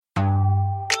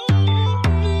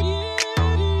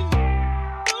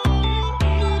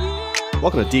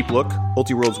Welcome to Deep Look,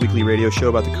 Ultiworld's weekly radio show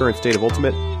about the current state of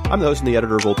Ultimate. I'm the host and the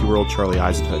editor of Ultiworld, Charlie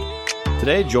Eisenhood.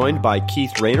 Today, joined by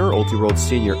Keith Rayner, Ultiworld's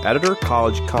senior editor,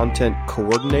 college content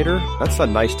coordinator. That's a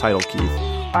nice title, Keith.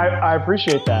 I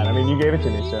appreciate that. I mean, you gave it to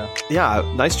me, so. Yeah,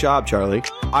 nice job, Charlie.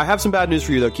 I have some bad news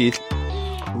for you, though, Keith.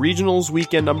 Regionals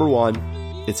weekend number 1.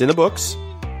 It's in the books.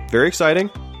 Very exciting.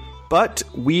 But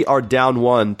we are down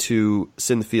 1 to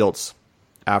Sin Fields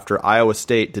after Iowa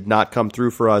State did not come through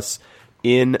for us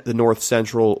in the North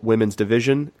Central Women's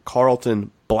Division.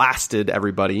 Carleton blasted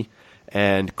everybody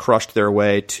and crushed their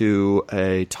way to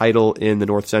a title in the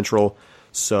North Central.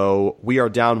 So we are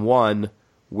down 1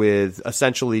 with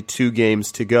essentially 2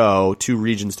 games to go, 2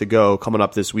 regions to go coming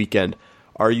up this weekend.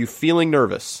 Are you feeling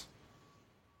nervous?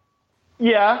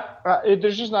 Yeah,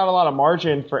 there's just not a lot of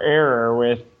margin for error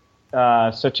with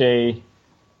such a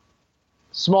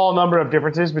small number of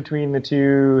differences between the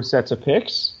 2 sets of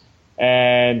picks.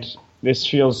 And this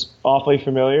feels awfully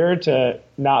familiar to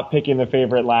not picking the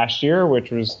favorite last year,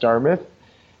 which was Dartmouth.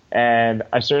 And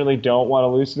I certainly don't want to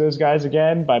lose to those guys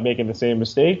again by making the same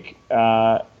mistake.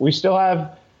 We still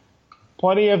have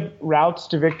plenty of routes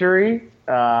to victory.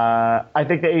 I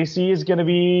think the AC is going to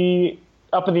be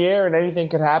up in the air and anything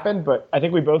could happen, but I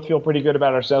think we both feel pretty good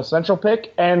about our South Central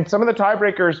pick. And some of the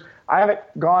tiebreakers, I haven't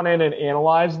gone in and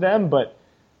analyzed them, but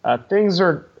things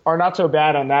are not so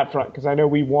bad on that front because I know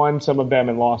we won some of them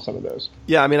and lost some of those.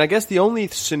 Yeah, I mean, I guess the only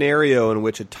scenario in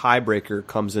which a tiebreaker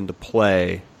comes into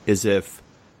play is if,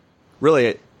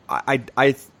 really,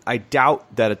 I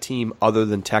doubt that a team other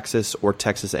than Texas or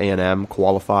Texas A&M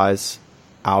qualifies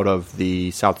out of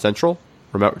the South Central.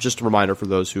 Remember, just a reminder for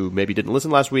those who maybe didn't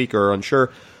listen last week or are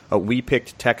unsure, we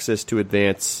picked Texas to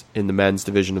advance in the men's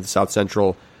division of the South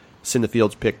Central. Sin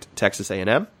Fields picked Texas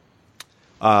A&M.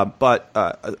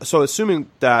 So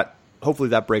assuming that hopefully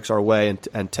that breaks our way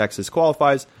and Texas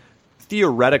qualifies,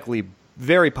 theoretically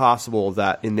very possible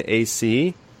that in the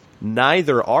AC,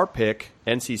 neither our pick,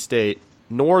 NC State,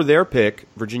 nor their pick,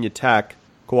 Virginia Tech,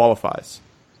 qualifies.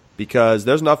 Because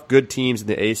there's enough good teams in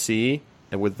the AC,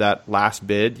 and with that last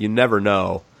bid, you never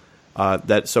know.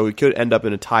 So we could end up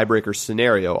in a tiebreaker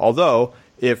scenario. Although,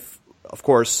 if, of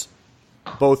course,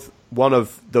 both one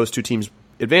of those 2 teams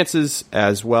advances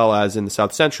as well as in the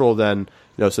South Central, then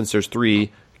since there's 3,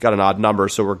 we've got an odd number,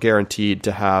 so we're guaranteed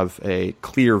to have a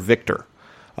clear victor.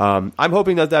 I'm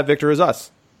hoping that victor is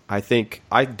us. I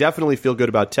definitely feel good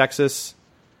about Texas,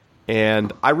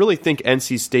 and I really think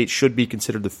NC State should be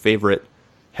considered the favorite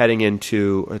heading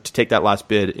into to take that last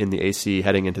bid in the AC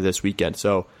heading into this weekend.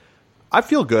 So I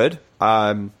feel good.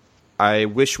 I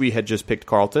wish we had just picked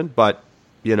Carleton, but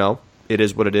it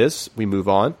is what it is. We move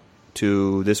on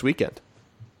to this weekend.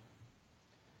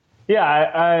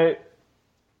 Yeah,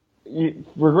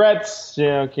 regrets.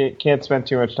 Can't spend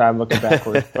too much time looking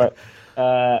backwards. But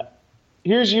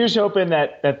here's hoping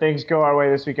that things go our way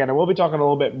this weekend, and we'll be talking a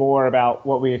little bit more about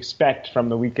what we expect from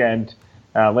the weekend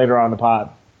later on in the pod.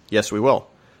 Yes, we will.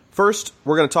 First,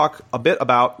 we're going to talk a bit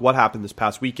about what happened this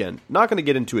past weekend. Not going to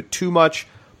get into it too much.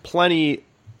 Plenty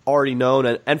already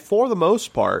known, and for the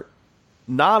most part,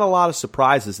 not a lot of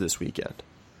surprises this weekend.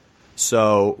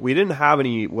 So we didn't have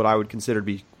any what I would consider to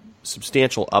be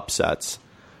substantial upsets.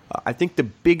 I think the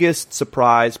biggest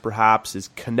surprise, perhaps, is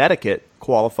Connecticut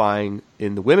qualifying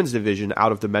in the women's division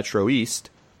out of the Metro East.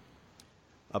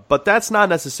 But that's not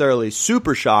necessarily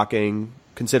super shocking,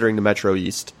 considering the Metro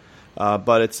East.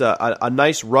 But it's a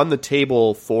nice run the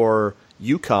table for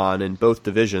UConn in both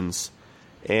divisions.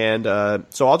 And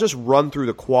so I'll just run through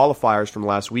the qualifiers from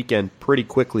last weekend pretty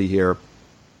quickly here.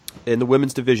 In the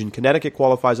women's division, Connecticut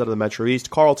qualifies out of the Metro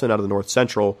East, Carleton out of the North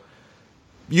Central.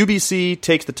 UBC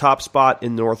takes the top spot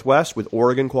in the Northwest, with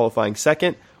Oregon qualifying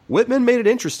second. Whitman made it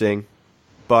interesting,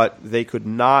 but they could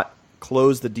not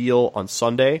close the deal on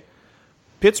Sunday.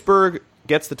 Pittsburgh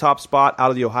gets the top spot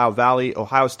out of the Ohio Valley.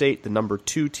 Ohio State, the number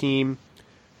 2 team.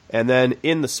 And then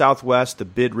in the Southwest, the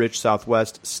bid-rich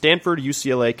Southwest, Stanford,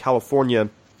 UCLA, California.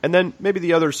 And then maybe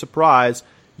the other surprise,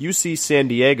 UC San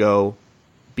Diego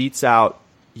beats out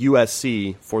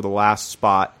USC for the last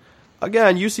spot.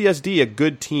 Again, UCSD, a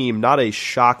good team, not a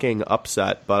shocking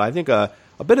upset, but I think a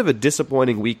bit of a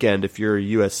disappointing weekend if you're a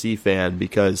USC fan,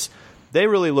 because they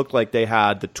really looked like they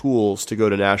had the tools to go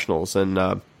to nationals. And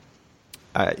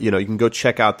you can go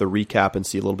check out the recap and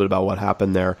see a little bit about what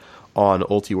happened there on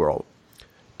Ultiworld.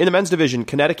 In the men's division,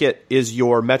 Connecticut is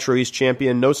your Metro East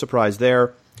champion. No surprise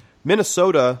there.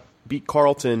 Minnesota beat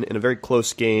Carleton in a very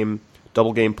close game,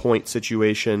 double game point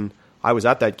situation. I was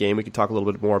at that game. We could talk a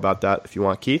little bit more about that if you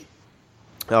want, Keith.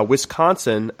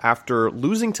 Wisconsin, after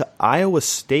losing to Iowa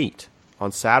State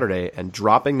on Saturday and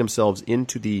dropping themselves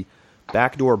into the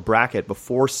backdoor bracket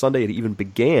before Sunday had even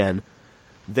began,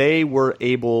 they were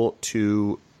able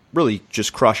to really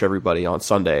just crush everybody on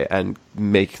Sunday and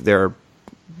make their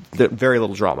very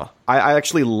little drama. I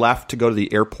actually left to go to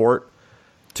the airport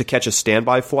to catch a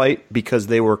standby flight because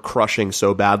they were crushing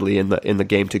so badly in the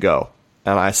game to go.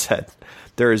 And I said,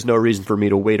 there is no reason for me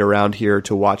to wait around here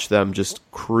to watch them just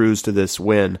cruise to this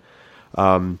win.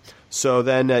 So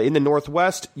then in the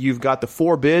Northwest, you've got the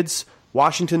 4 bids.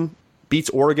 Washington beats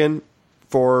Oregon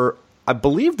for, I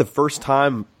believe, the first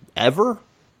time ever,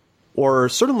 or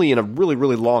certainly in a really,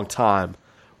 really long time.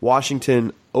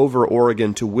 Washington over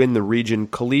Oregon to win the region.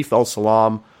 Khalif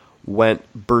El-Salam went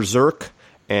berserk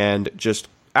and just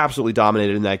absolutely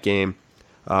dominated in that game.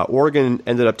 Oregon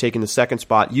ended up taking the second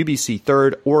spot. UBC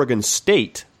third. Oregon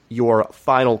State, your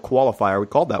final qualifier. We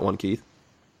called that one, Keith.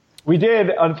 We did.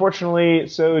 Unfortunately,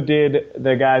 so did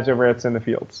the guys over at Center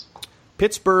Fields.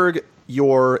 Pittsburgh,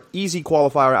 your easy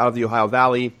qualifier out of the Ohio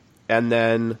Valley. And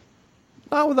then,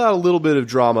 not without a little bit of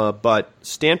drama, but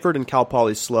Stanford and Cal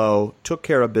Poly Slow took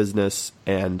care of business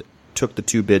and took the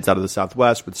 2 bids out of the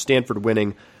Southwest, with Stanford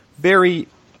winning very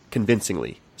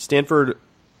convincingly. Stanford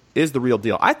is the real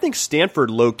deal. I think Stanford,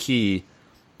 low-key,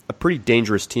 a pretty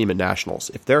dangerous team at Nationals.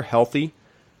 If they're healthy,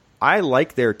 I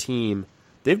like their team.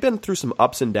 They've been through some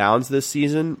ups and downs this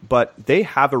season, but they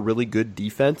have a really good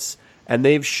defense, and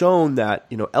they've shown that,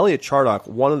 Elliot Chardock,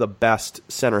 one of the best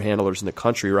center handlers in the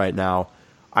country right now.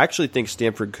 I actually think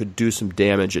Stanford could do some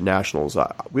damage at Nationals.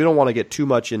 We don't want to get too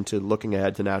much into looking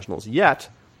ahead to Nationals yet,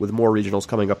 with more regionals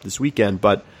coming up this weekend,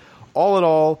 but all in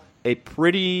all, a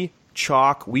pretty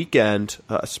chalk weekend,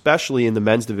 especially in the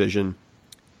men's division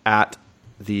at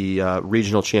the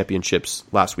regional championships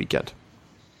last weekend.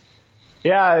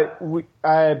 Yeah,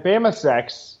 Bama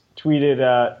Sex tweeted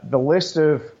the list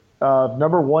of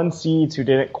number 1 seeds who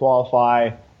didn't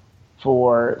qualify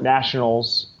for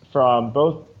nationals from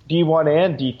both D1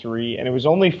 and D3, and it was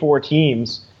only 4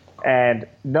 teams, and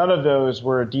none of those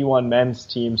were D1 men's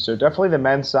teams, so definitely the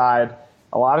men's side,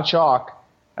 a lot of chalk.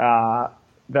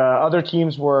 The other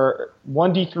teams were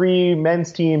 1 D3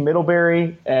 men's team,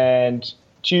 Middlebury, and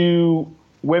 2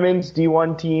 women's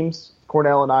D1 teams,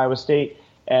 Cornell and Iowa State,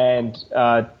 and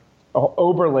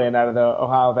Oberlin out of the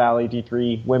Ohio Valley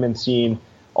D3 women's scene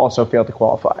also failed to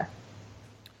qualify.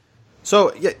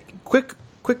 So, yeah, quick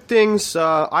things.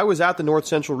 I was at the North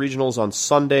Central Regionals on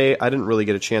Sunday. I didn't really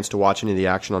get a chance to watch any of the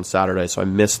action on Saturday, so I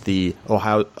missed the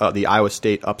Iowa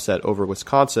State upset over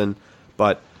Wisconsin,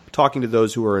 but talking to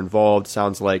those who were involved,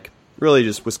 sounds like really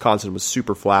just Wisconsin was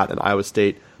super flat, and Iowa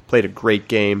State played a great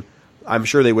game. I'm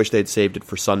sure they wish they'd saved it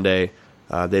for Sunday.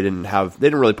 They didn't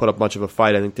really put up much of a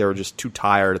fight. I think they were just too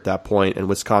tired at that point, and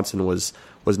Wisconsin was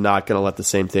not going to let the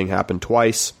same thing happen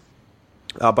twice.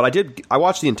 But I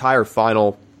watched the entire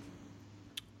final.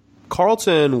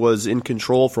 Carleton was in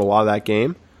control for a lot of that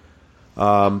game,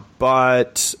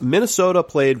 but Minnesota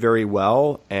played very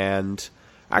well, and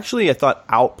actually, I thought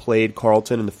outplayed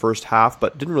Carleton in the first half,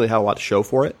 but didn't really have a lot to show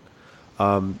for it.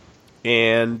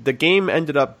 And the game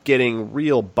ended up getting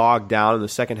real bogged down in the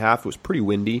second half. It was pretty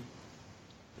windy.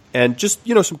 And just,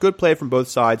 some good play from both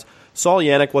sides. Saul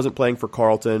Yannick wasn't playing for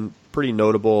Carleton. Pretty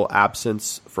notable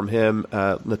absence from him.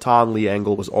 Natan Lee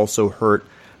Engel was also hurt.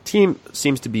 Team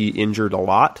seems to be injured a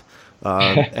lot.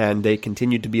 And they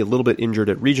continued to be a little bit injured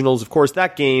at regionals. Of course,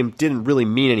 that game didn't really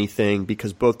mean anything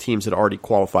because both teams had already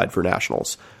qualified for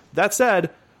nationals. That said,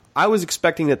 I was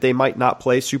expecting that they might not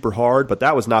play super hard, but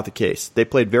that was not the case. They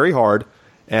played very hard,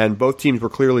 and both teams were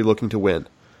clearly looking to win.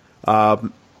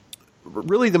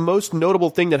 Really, the most notable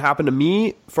thing that happened to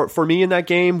me, for me in that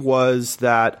game, was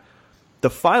that the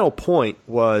final point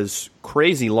was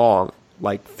crazy long,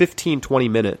 like 15, 20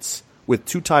 minutes, with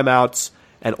 2 timeouts,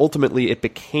 and ultimately it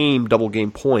became double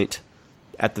game point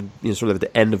at the sort of at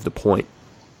the end of the point.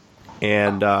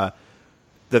 And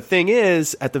the thing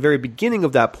is, at the very beginning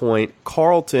of that point,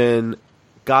 Carleton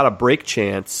got a break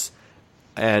chance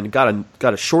and got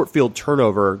a short field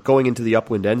turnover going into the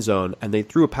upwind end zone, and they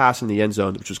threw a pass in the end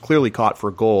zone, which was clearly caught for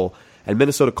a goal, and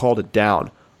Minnesota called it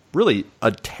down. Really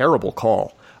a terrible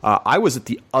call. I was in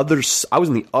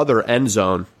the other end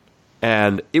zone,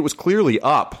 and it was clearly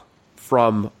up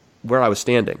from where I was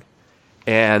standing.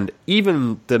 And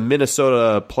even the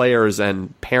Minnesota players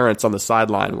and parents on the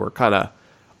sideline were kind of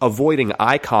avoiding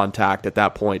eye contact at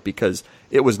that point because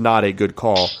it was not a good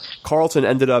call. Carleton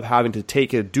ended up having to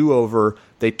take a do-over.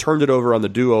 They turned it over on the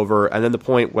do-over, and then the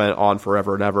point went on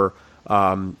forever and ever.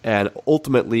 And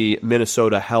ultimately,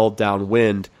 Minnesota held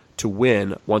downwind to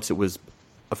win once it was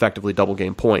effectively double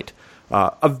game point.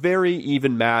 A very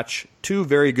even match, 2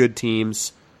 very good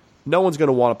teams. No one's going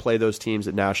to want to play those teams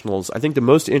at nationals. I think the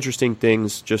most interesting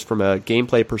things, just from a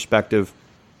gameplay perspective,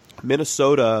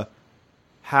 Minnesota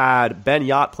had Ben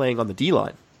Yot playing on the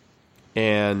D-line,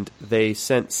 and they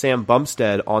sent Sam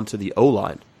Bumstead onto the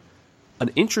O-line. An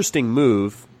interesting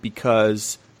move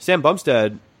because Sam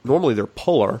Bumstead, normally they're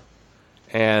puller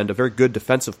and a very good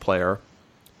defensive player.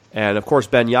 And, of course,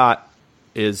 Ben Yot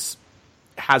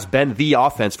has been the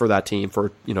offense for that team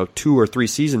for 2 or 3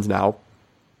 seasons now.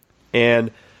 And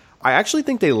I actually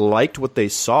think they liked what they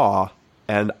saw,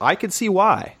 and I could see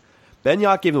why. Ben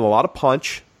Yot gave them a lot of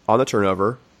punch on the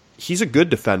turnover. He's a good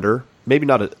defender, maybe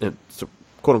not a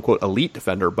quote-unquote elite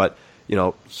defender, but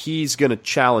he's going to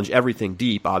challenge everything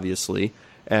deep, obviously,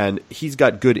 and he's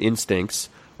got good instincts,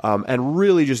 and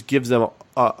really just gives them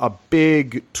a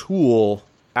big tool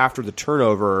after the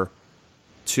turnover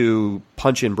to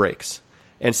punch in breaks.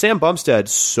 And Sam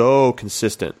Bumstead's so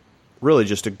consistent, really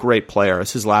just a great player.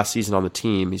 It's his last season on the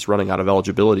team. He's running out of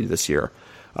eligibility this year.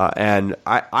 And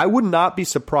I would not be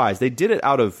surprised. They did it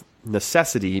out of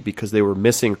necessity because they were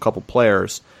missing a couple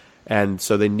players, and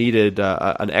so they needed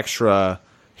an extra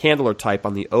handler type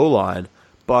on the O-line.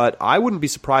 But I wouldn't be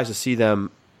surprised to see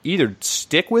them either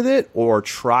stick with it or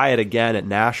try it again at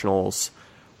Nationals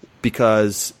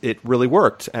because it really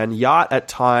worked. And Yot at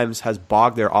times has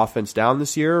bogged their offense down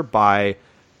this year by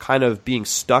kind of being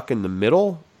stuck in the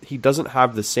middle. He doesn't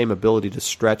have the same ability to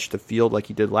stretch the field like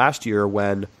he did last year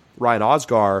when Ryan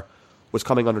Osgar was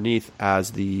coming underneath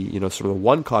as the sort of the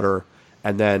one cutter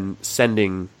and then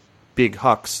sending big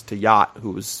hucks to Yot,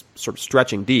 who was sort of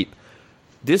stretching deep.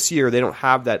 This year they don't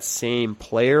have that same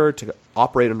player to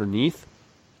operate underneath,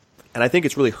 and I think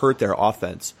it's really hurt their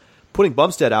offense. Putting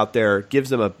Bumstead out there gives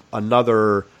them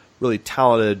another really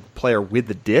talented player with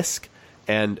the disc,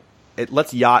 and it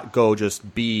lets Yot go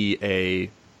just be a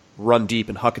run deep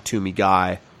and huck it to me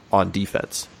guy on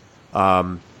defense.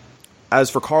 As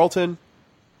for Carleton,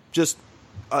 just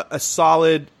a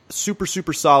solid, super,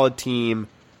 super solid team.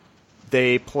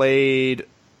 They played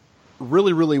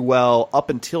really, really well up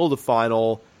until the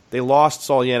final. They lost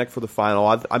Saul Yannick for the final.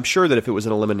 I'm sure that if it was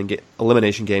an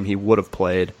elimination game, he would have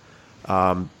played.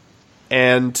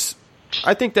 And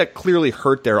I think that clearly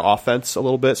hurt their offense a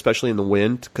little bit, especially in the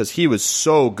wind, because he was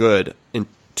so good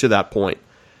to that point.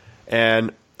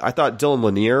 And I thought Dylan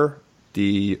Lanier,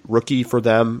 the rookie for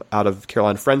them out of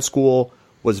Carolina Friends School,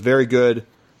 was very good.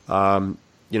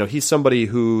 He's somebody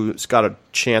who's got a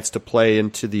chance to play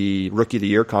into the Rookie of the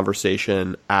Year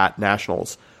conversation at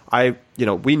Nationals.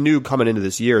 We knew coming into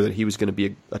this year that he was going to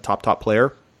be a top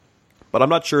player, but I'm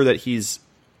not sure that he's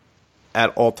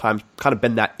at all times kind of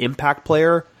been that impact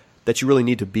player that you really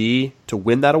need to be to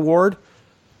win that award.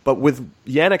 But with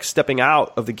Yannick stepping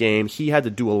out of the game, he had to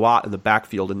do a lot in the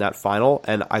backfield in that final,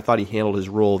 and I thought he handled his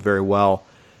role very well.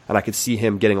 And I could see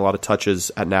him getting a lot of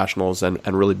touches at Nationals and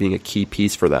really being a key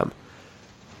piece for them.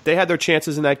 They had their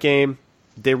chances in that game.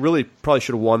 They really probably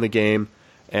should have won the game.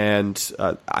 And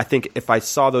I think if I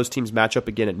saw those teams match up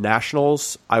again at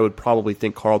Nationals, I would probably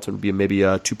think Carleton would be maybe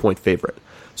a 2-point favorite.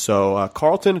 So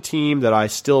Carleton, a team that I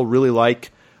still really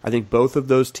like. I think both of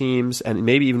those teams, and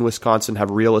maybe even Wisconsin,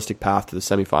 have a realistic path to the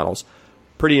semifinals.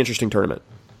 Pretty interesting tournament.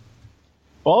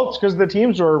 Well, it's because the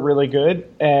teams were really good,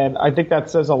 and I think that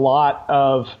says a lot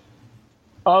of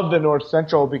the North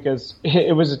Central because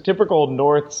it was a typical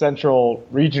North Central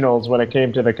regionals when it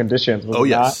came to the conditions. Was Oh, it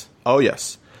yes. not? Oh,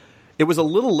 yes. It was a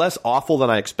little less awful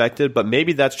than I expected, but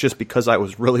maybe that's just because I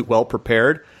was really well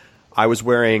prepared. I was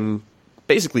wearing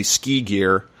basically ski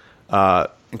gear,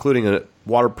 including a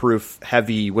waterproof,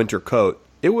 heavy winter coat.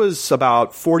 It was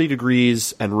about 40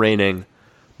 degrees and raining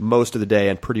most of the day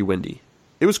and pretty windy.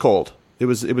 It was cold. It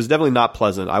was definitely not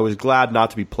pleasant. I was glad not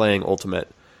to be playing Ultimate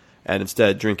and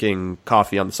instead drinking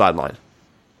coffee on the sideline.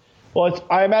 Well,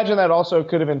 I imagine that also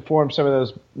could have informed some of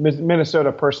those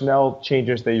Minnesota personnel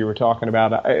changes that you were talking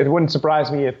about. It wouldn't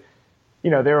surprise me if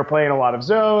they were playing a lot of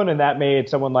zone, and that made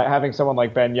having someone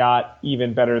like Ben Yot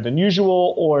even better than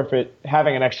usual, or if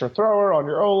having an extra thrower on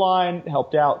your O-line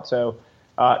helped out. So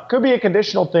could be a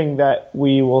conditional thing that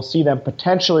we will see them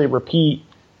potentially repeat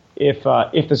if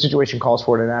the situation calls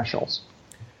for it at Nationals.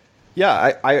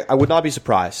 Yeah, I would not be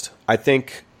surprised. I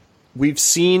think we've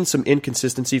seen some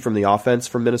inconsistency from the offense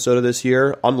from Minnesota this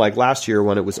year, unlike last year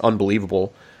when it was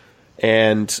unbelievable.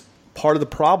 And part of the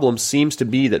problem seems to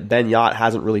be that Ben Yot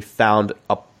hasn't really found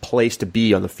a place to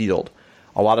be on the field.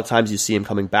 A lot of times you see him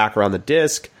coming back around the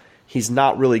disc. He's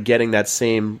not really getting that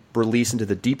same release into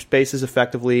the deep spaces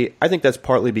effectively. I think that's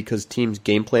partly because teams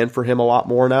game plan for him a lot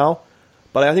more now.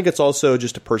 But I think it's also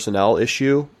just a personnel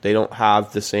issue. They don't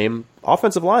have the same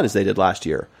offensive line as they did last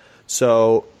year.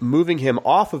 So moving him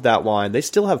off of that line, they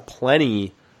still have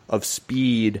plenty of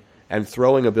speed and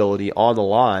throwing ability on the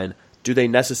line. Do they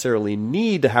necessarily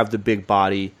need to have the big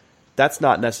body? That's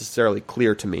not necessarily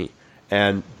clear to me.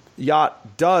 And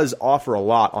Yacht does offer a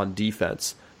lot on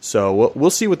defense. So we'll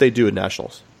see what they do at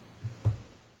Nationals.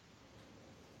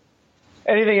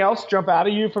 Anything else jump out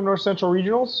at you from North Central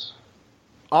Regionals?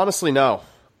 Honestly, no.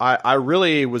 I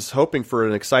really was hoping for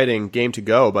an exciting game to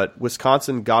go, but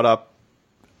Wisconsin got up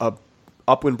a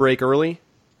upwind break early.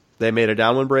 They made a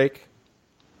downwind break.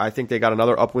 I think they got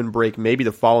another upwind break maybe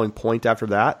the following point after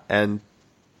that, and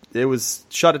it was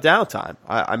shut it down time.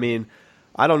 I mean,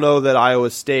 I don't know that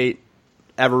Iowa State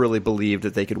ever really believed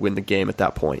that they could win the game at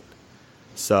that point.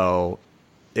 So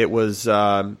it was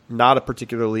not a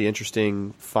particularly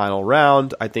interesting final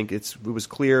round. I think it was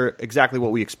clear exactly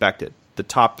what we expected. The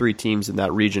top three teams in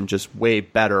that region just way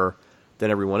better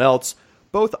than everyone else.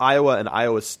 Both Iowa and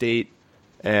Iowa State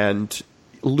and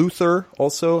Luther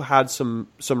also had some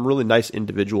really nice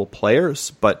individual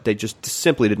players, but they just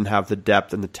simply didn't have the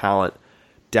depth and the talent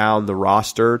down the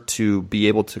roster to be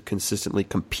able to consistently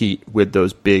compete with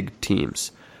those big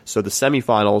teams. So the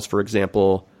semifinals, for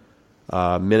example,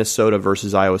 Minnesota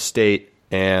versus Iowa State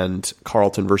and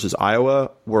Carleton versus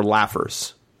Iowa were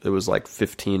laughers. It was like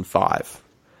 15-5.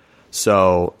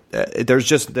 So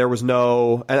there was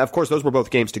no, and of course those were both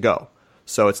games to go.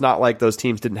 So it's not like those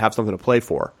teams didn't have something to play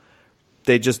for.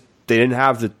 They didn't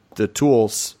have the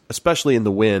tools, especially in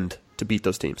the wind, to beat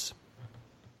those teams.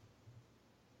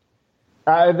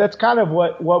 That's kind of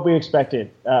what we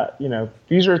expected.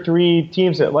 These are three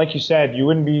teams that, like you said, you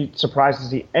wouldn't be surprised to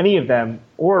see any of them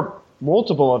or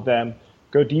multiple of them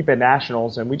go deep at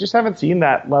nationals, and we just haven't seen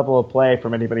that level of play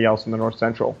from anybody else in the North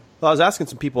Central. Well, I was asking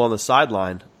some people on the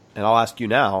sideline, and I'll ask you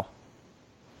now,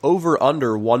 over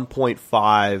under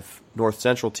 1.5 North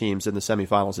Central teams in the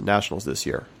semifinals at nationals this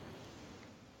year.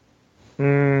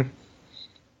 I'm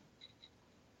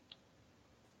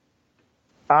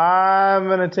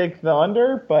going to take the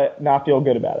under, but not feel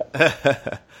good about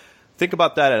it. Think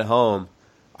about that at home.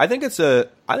 I think it's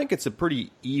a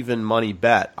pretty even money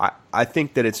bet. I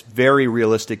think that it's very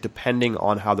realistic, depending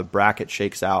on how the bracket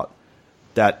shakes out,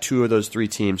 that two of those three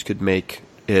teams could make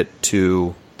it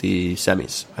to the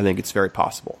semis. I think it's very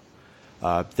possible.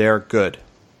 They're good.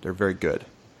 They're very good.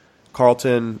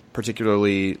 Carleton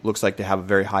particularly looks like they have a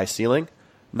very high ceiling.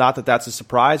 Not that that's a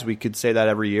surprise. We could say that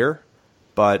every year.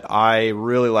 But I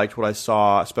really liked what I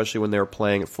saw, especially when they were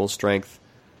playing at full strength,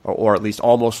 or at least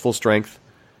almost full strength.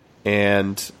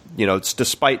 And, it's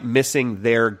despite missing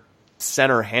their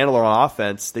center handler on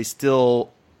offense, they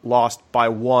still lost by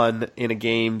one in a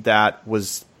game that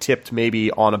was tipped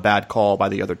maybe on a bad call by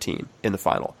the other team in the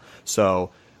final.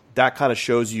 So that kind of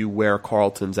shows you where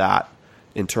Carleton's at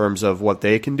in terms of what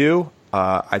they can do.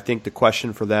 I think the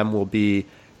question for them will be,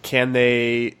 can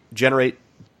they generate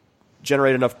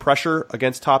enough pressure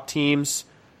against top teams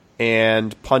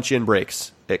and punch in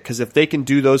breaks? Because if they can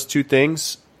do those two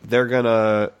things, they're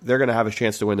gonna have a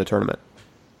chance to win the tournament.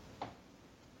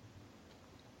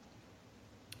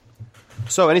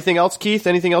 So anything else, Keith?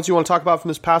 Anything else you want to talk about from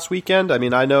this past weekend? I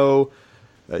mean, I know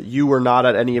you were not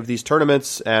at any of these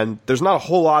tournaments, and there's not a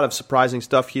whole lot of surprising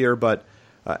stuff here, but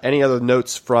any other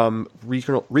notes from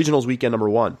regionals weekend number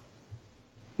one?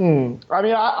 I mean,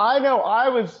 I know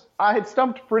I had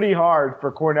stumped pretty hard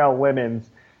for Cornell women's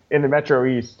in the Metro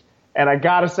East, and I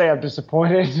got to say I'm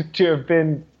disappointed to have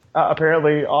been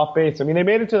apparently off base. I mean, they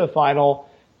made it to the final.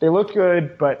 They looked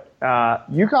good, but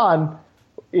UConn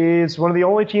is one of the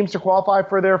only teams to qualify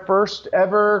for their first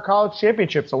ever college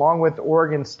championships, along with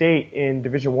Oregon State in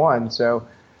Division I. So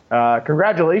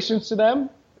congratulations to them.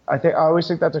 I always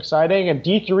think that's exciting. And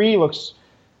D3 looks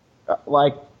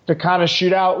like the kind of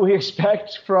shootout we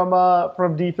expect from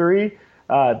D3.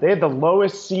 They had the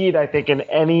lowest seed, I think, in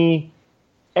any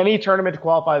tournament to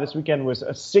qualify this weekend was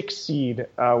a 6 seed,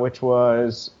 which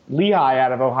was Lehigh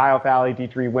out of Ohio Valley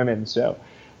D3 women. So,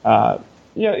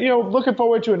 looking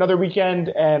forward to another weekend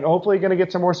and hopefully going to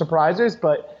get some more surprises.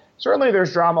 But certainly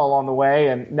there's drama along the way,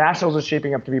 and Nationals is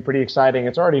shaping up to be pretty exciting.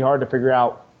 It's already hard to figure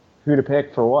out who to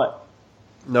pick for what.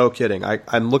 No kidding.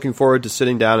 I'm looking forward to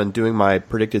sitting down and doing my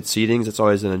predicted seedings. It's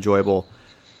always an enjoyable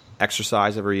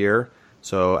exercise every year.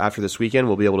 So after this weekend,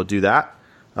 we'll be able to do that.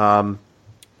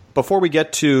 Before we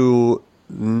get to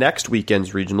next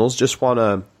weekend's regionals, just want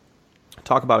to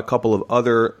talk about a couple of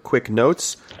other quick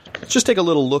notes. Let's just take a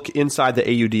little look inside the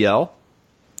AUDL.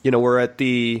 We're at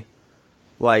the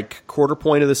quarter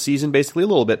point of the season, basically a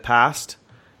little bit past,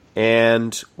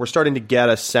 and we're starting to get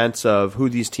a sense of who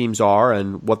these teams are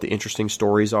and what the interesting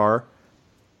stories are.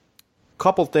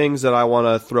 Couple things that I want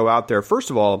to throw out there. First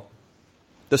of all,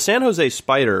 the San Jose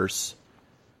Spiders,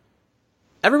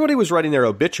 everybody was writing their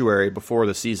obituary before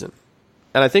the season,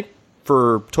 and I think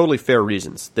for totally fair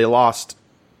reasons. They lost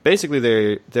basically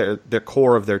their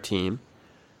core of their team.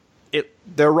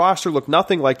 their roster looked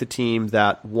nothing like the team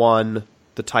that won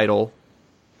the title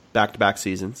back-to-back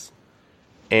seasons.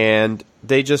 And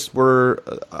they just were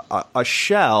a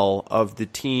shell of the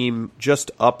team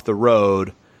just up the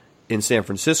road in San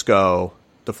Francisco,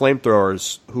 the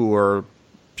Flamethrowers, who were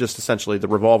just essentially the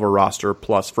revolver roster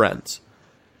plus friends.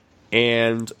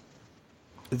 And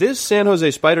this San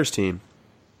Jose Spiders team,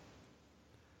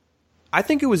 I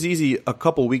think it was easy a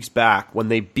couple weeks back when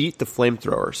they beat the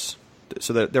Flamethrowers.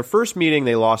 So their first meeting,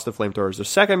 they lost the Flamethrowers. Their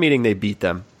second meeting, they beat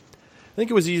them. I think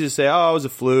it was easy to say, oh, it was a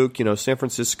fluke. San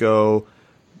Francisco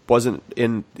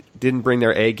didn't bring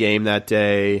their A game that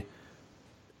day.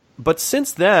 But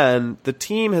since then, the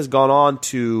team has gone on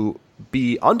to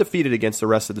be undefeated against the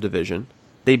rest of the division.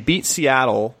 They beat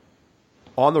Seattle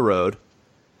on the road.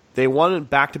 They won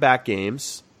back-to-back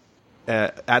games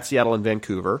at Seattle and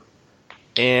Vancouver,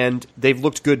 and they've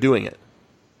looked good doing it.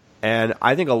 And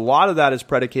I think a lot of that is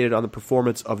predicated on the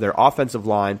performance of their offensive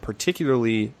line,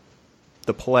 particularly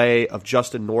the play of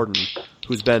Justin Norton,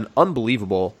 who's been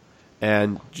unbelievable.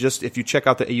 And just if you check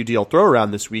out the AUDL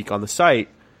throw-around this week on the site,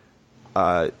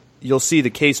 you'll see the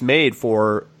case made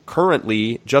for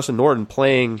currently Justin Norton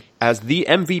playing as the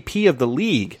MVP of the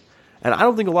league. And I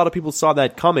don't think a lot of people saw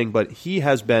that coming, but he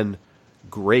has been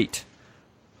great.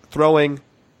 Throwing,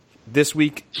 this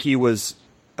week he was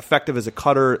effective as a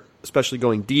cutter, especially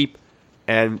going deep,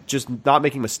 and just not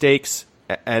making mistakes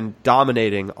and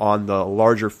dominating on the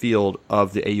larger field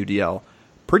of the AUDL.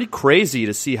 Pretty crazy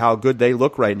to see how good they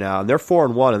look right now. And they're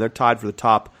 4-1, and they're tied for the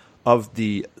top of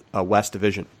the West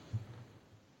Division.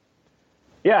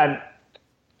 Yeah, and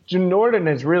Jim Norton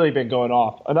has really been going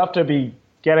off, enough to be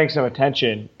getting some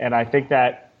attention. And I think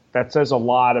that says a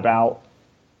lot about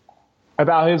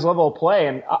his level of play.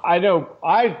 And I know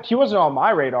he wasn't on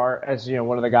my radar as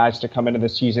one of the guys to come into the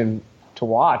season to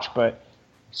watch, but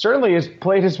certainly has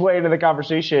played his way into the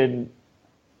conversation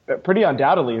pretty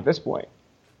undoubtedly at this point.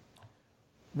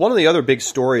 One of the other big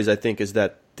stories, I think, is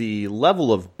that the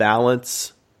level of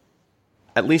balance,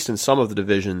 at least in some of the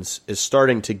divisions, is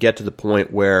starting to get to the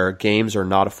point where games are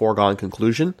not a foregone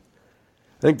conclusion.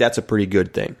 I think that's a pretty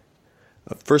good thing.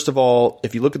 First of all,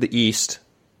 if you look at the East,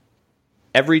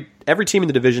 every team in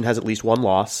the division has at least one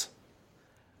loss.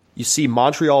 You see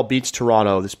Montreal beats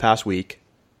Toronto this past week.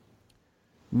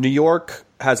 New York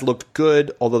has looked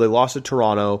good, although they lost to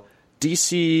Toronto.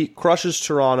 DC crushes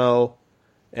Toronto,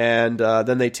 and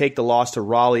then they take the loss to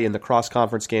Raleigh in the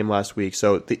cross-conference game last week.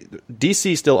 So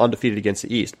DC is still undefeated against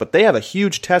the East. But they have a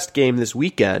huge test game this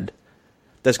weekend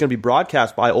that's going to be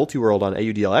broadcast by Ultiworld on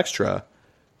AUDL Extra.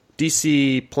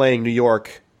 DC playing New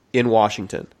York in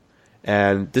Washington.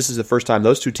 And this is the first time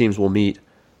those two teams will meet.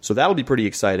 So that'll be pretty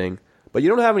exciting. But you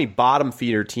don't have any bottom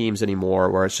feeder teams anymore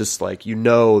where it's just like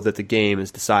that the game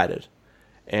is decided.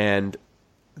 And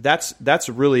that's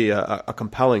really a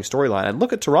compelling storyline. And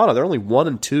look at Toronto; they're only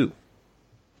 1-2.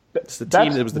 It's the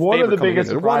team that was the one favorite of the biggest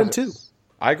coming in. They're 1-2.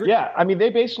 I agree. Yeah, I mean they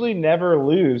basically never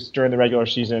lose during the regular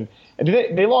season, and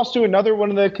they lost to another one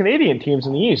of the Canadian teams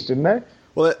in the East, didn't they?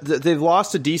 Well, they've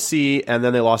lost to DC, and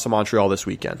then they lost to Montreal this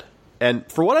weekend. And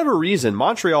for whatever reason,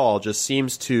 Montreal just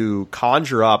seems to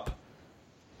conjure up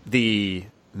the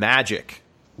magic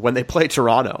when they play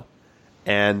Toronto,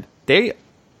 and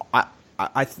I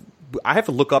have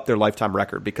to look up their lifetime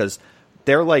record because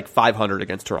they're like 500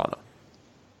 against Toronto.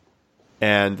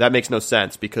 And that makes no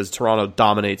sense because Toronto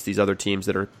dominates these other teams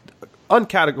that are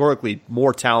uncategorically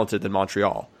more talented than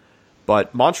Montreal.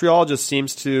 But Montreal just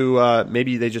seems to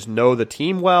maybe they just know the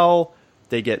team well.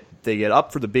 They get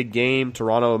up for the big game.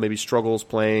 Toronto maybe struggles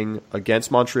playing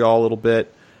against Montreal a little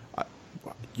bit.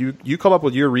 You come up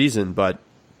with your reason, but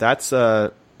that's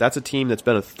a team that's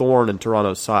been a thorn in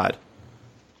Toronto's side.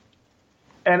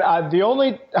 And I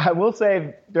will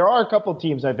say there are a couple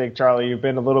teams, I think, Charlie, you've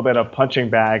been a little bit of punching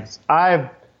bags.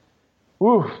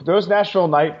 Those Nashville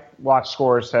Night Watch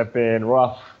scores have been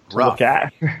rough to look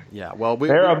at. Yeah, well,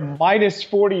 they're a minus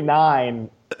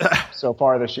 49 so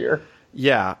far this year.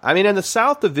 Yeah, I mean, and the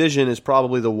South Division is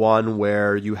probably the one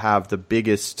where you have the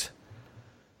biggest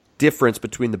difference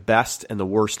between the best and the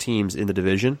worst teams in the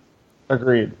division.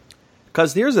 Agreed.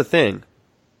 Because here's the thing.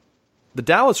 The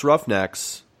Dallas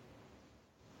Roughnecks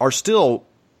are still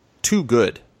too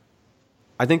good.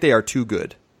 I think they are too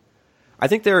good. I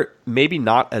think they're maybe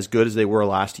not as good as they were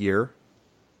last year,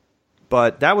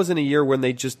 but that was in a year when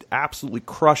they just absolutely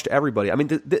crushed everybody. I mean,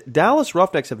 the Dallas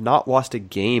Roughnecks have not lost a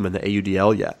game in the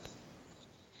AUDL yet.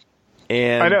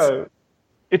 And I know.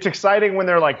 It's exciting when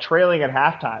they're like trailing at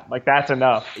halftime. Like, that's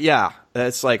enough. Yeah.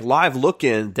 It's like live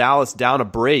look-in, Dallas down a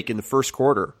break in the first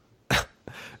quarter.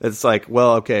 It's like,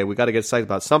 well, okay, we got to get excited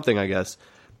about something, I guess.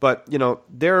 But,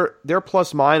 their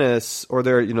plus minus or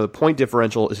their, the point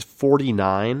differential is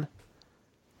 49.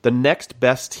 The next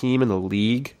best team in the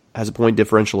league has a point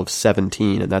differential of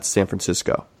 17, and that's San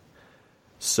Francisco.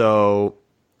 So,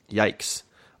 yikes.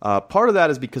 Part of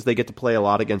that is because they get to play a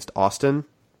lot against Austin,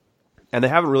 and they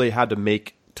haven't really had to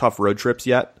make tough road trips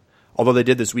yet, although they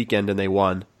did this weekend and they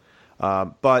won.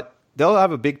 But they'll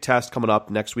have a big test coming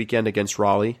up next weekend against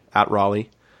Raleigh, at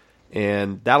Raleigh,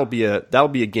 and that'll be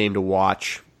a game to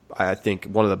watch. I think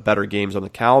one of the better games on the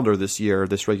calendar this year,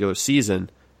 this regular season,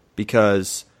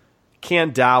 because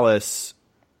can Dallas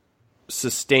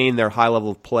sustain their high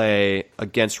level of play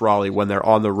against Raleigh when they're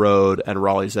on the road and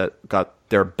Raleigh's got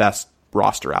their best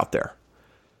roster out there?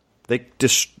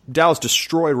 Dallas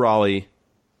destroyed Raleigh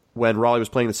when Raleigh was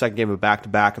playing the second game of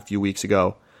back-to-back a few weeks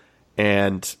ago,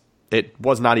 and it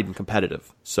was not even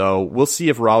competitive. So we'll see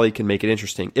if Raleigh can make it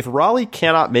interesting. If Raleigh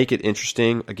cannot make it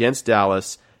interesting against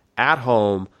Dallas at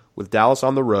home with Dallas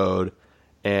on the road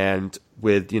and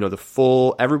with the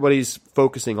full everybody's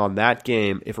focusing on that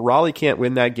game, if Raleigh can't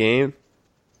win that game,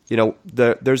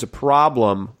 there's a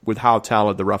problem with how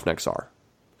talented the Roughnecks are.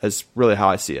 That's really how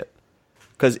I see it.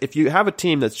 Because if you have a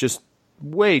team that's just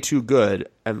way too good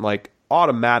and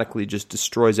automatically just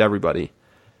destroys everybody,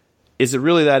 is it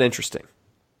really that interesting?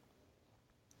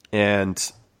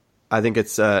 And I think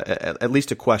it's at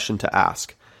least a question to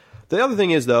ask. The other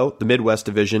thing is, though, the Midwest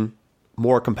Division,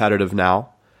 more competitive now.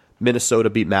 Minnesota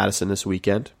beat Madison this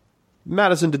weekend.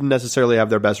 Madison didn't necessarily have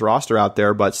their best roster out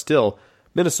there, but still,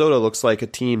 Minnesota looks like a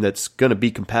team that's going to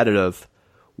be competitive,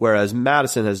 whereas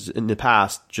Madison has in the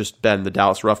past just been the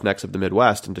Dallas Roughnecks of the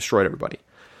Midwest and destroyed everybody.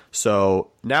 So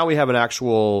now we have an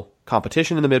actual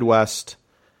competition in the Midwest.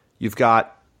 You've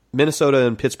got Minnesota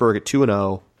and Pittsburgh at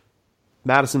 2-0.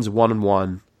 Madison's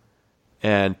 1-1.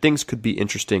 And things could be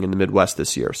interesting in the Midwest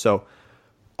this year. So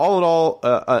all in all,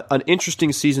 an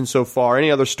interesting season so far.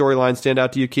 Any other storylines stand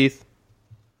out to you, Keith?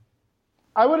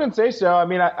 I wouldn't say so. I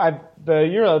mean,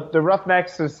 the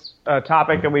Roughnecks is a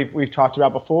topic that we've talked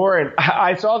about before, and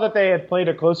I saw that they had played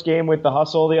a close game with the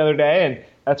Hustle the other day, and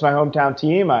that's my hometown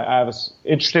team. I was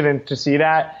interested to see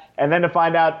that, and then to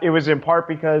find out it was in part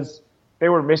because they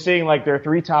were missing their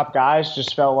three top guys.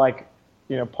 Just felt like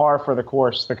par for the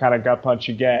course, the kind of gut punch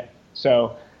you get.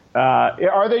 So,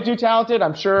 are they too talented?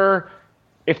 I'm sure.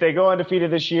 If they go undefeated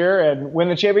this year and win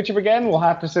the championship again, we'll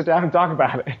have to sit down and talk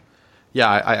about it. Yeah,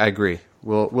 I agree.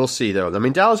 We'll see, though. I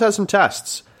mean, Dallas has some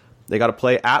tests. They got to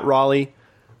play at Raleigh.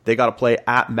 They got to play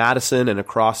at Madison in a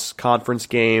cross-conference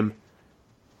game.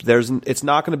 It's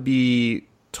not going to be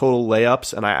total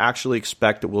layups, and I actually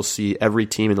expect that we'll see every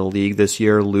team in the league this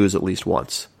year lose at least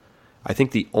once. I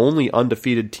think the only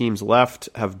undefeated teams left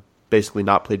have basically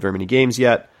not played very many games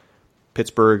yet.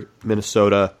 Pittsburgh,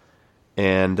 Minnesota,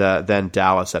 and then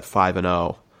Dallas at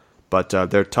 5-0. But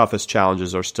their toughest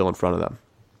challenges are still in front of them.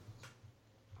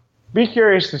 Be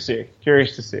curious to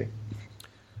see.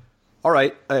 All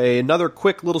right, another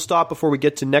quick little stop before we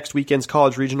get to next weekend's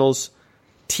college regionals.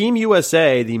 Team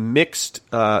USA, the mixed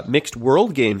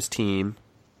World Games team,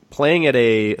 playing at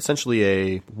essentially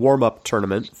a warm-up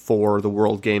tournament for the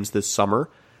World Games this summer,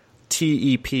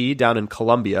 TEP down in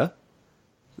Colombia.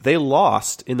 They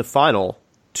lost in the final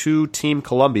to Team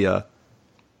Colombia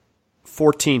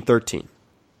 14-13.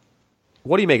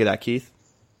 What do you make of that, Keith?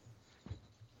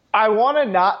 I want to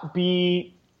not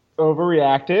be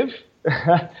overreactive,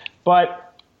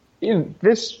 but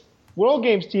this World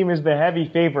Games team is the heavy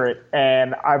favorite,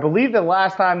 and I believe that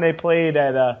last time they played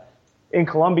in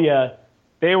Colombia,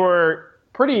 they were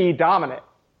pretty dominant.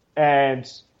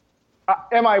 And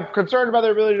am I concerned about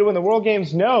their ability to win the World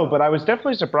Games? No, but I was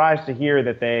definitely surprised to hear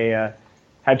that they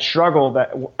had struggled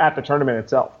at the tournament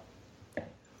itself.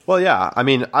 Well, yeah. I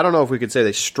mean, I don't know if we could say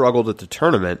they struggled at the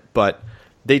tournament, but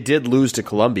they did lose to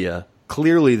Colombia,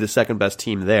 clearly the second best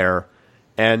team there.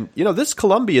 And, this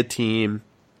Colombia team,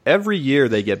 every year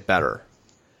they get better.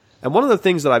 And one of the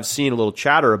things that I've seen a little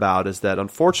chatter about is that,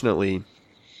 unfortunately,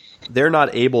 they're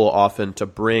not able often to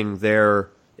bring their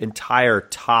entire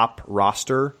top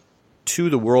roster to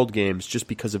the World Games just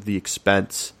because of the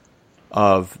expense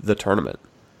of the tournament.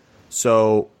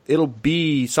 So it'll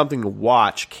be something to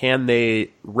watch. Can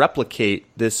they replicate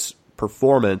this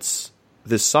performance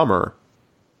this summer?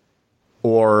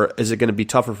 Or is it going to be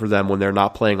tougher for them when they're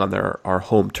not playing on our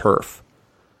home turf?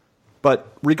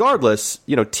 But regardless,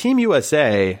 Team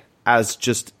USA as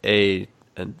just an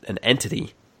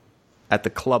entity at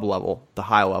the club level, the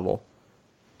high level,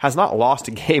 has not lost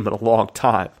a game in a long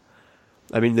time.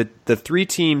 I mean, the three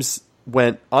teams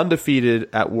went undefeated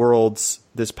at Worlds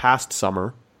this past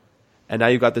summer, and now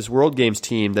you've got this World Games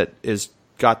team that is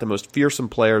got the most fearsome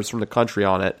players from the country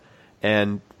on it,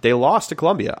 and they lost to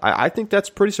Colombia. I think that's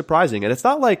pretty surprising. And it's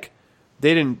not like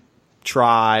they didn't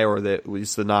try or that it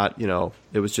was not,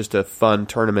 it was just a fun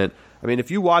tournament. I mean,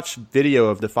 if you watch video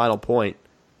of the final point,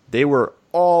 they were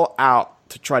all out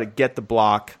to try to get the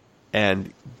block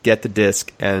and get the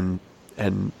disc and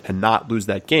not lose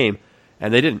that game,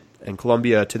 and they didn't. And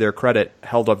Colombia, to their credit,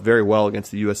 held up very well against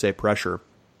the USA pressure.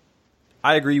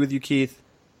 I agree with you, Keith.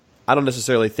 I don't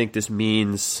necessarily think this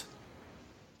means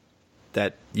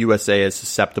that USA is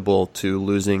susceptible to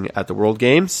losing at the World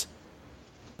Games,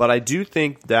 but I do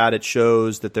think that it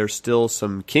shows that there's still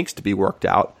some kinks to be worked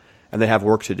out, and they have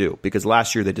work to do, because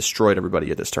last year they destroyed everybody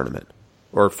at this tournament,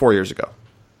 or 4 years ago.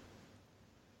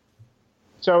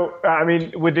 So, I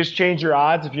mean, would this change your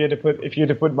odds if you had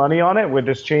to put money on it? Would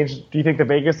this change? Do you think the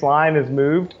Vegas line has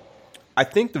moved? I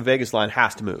think the Vegas line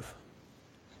has to move.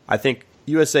 I think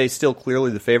USA is still clearly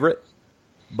the favorite,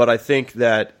 but I think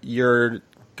that you're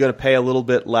going to pay a little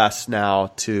bit less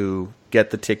now to get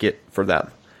the ticket for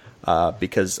them,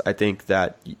 because I think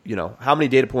that, how many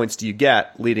data points do you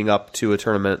get leading up to a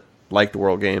tournament like the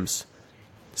World Games?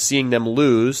 Seeing them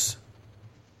lose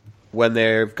when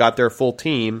they've got their full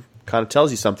team kind of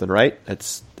tells you something, right?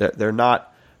 They're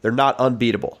not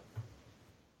unbeatable.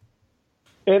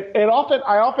 I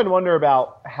often wonder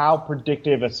about how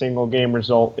predictive a single game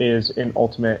result is in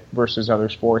Ultimate versus other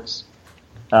sports,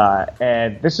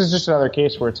 and this is just another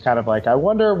case where it's kind of like, I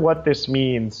wonder what this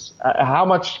means. How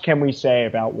much can we say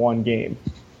about one game?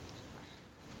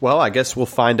 Well, I guess we'll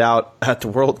find out at the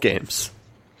World Games.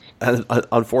 And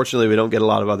unfortunately, we don't get a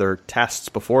lot of other tests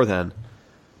before then,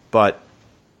 but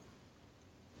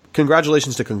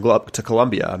congratulations to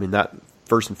Colombia. I mean, that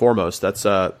first and foremost, that's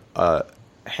a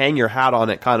hang your hat on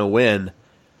it kind of win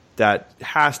that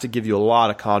has to give you a lot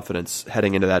of confidence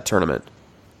heading into that tournament.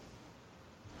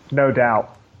 No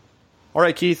doubt. All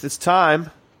right, Keith, it's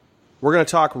time. We're going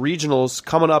to talk regionals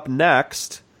coming up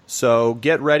next. So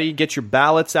get ready, get your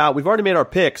ballots out. We've already made our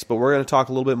picks, but we're going to talk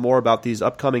a little bit more about these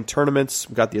upcoming tournaments.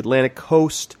 We've got the Atlantic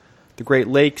Coast, the Great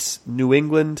Lakes, New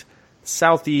England,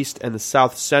 Southeast, and the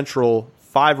South Central.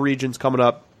 5 regions coming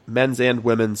up, men's and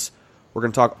women's. We're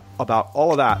going to talk about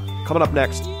all of that coming up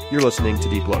next. You're listening to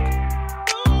Deep Look.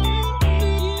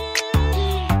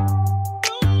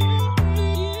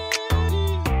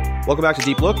 Welcome back to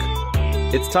Deep Look.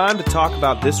 It's time to talk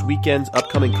about this weekend's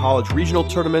upcoming college regional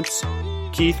tournaments.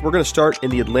 Keith, we're going to start in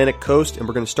the Atlantic Coast, and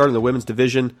we're going to start in the women's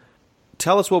division.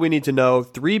 Tell us what we need to know.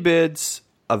 3 bids,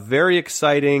 a very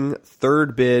exciting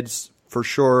third bid for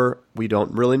sure. We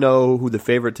don't really know who the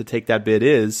favorite to take that bid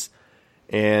is,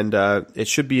 and it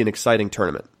should be an exciting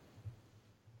tournament.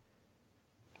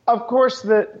 Of course,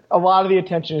 a lot of the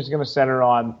attention is going to center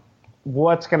on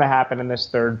what's going to happen in this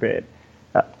third bid.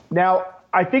 Now,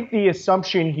 I think the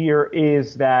assumption here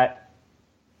is that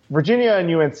Virginia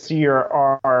and UNC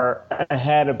are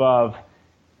ahead above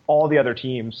all the other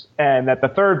teams, and that the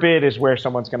third bid is where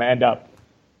someone's going to end up.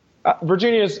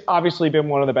 Virginia's obviously been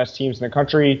one of the best teams in the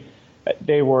country.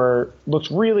 They looked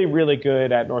really, really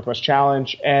good at Northwest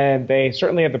Challenge, and they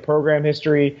certainly have the program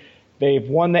history. They've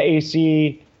won the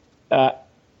AC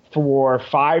for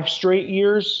 5 straight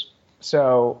years,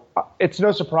 so it's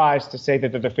no surprise to say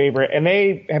that they're the favorite. And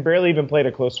they have barely even played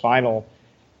a close final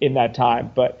in that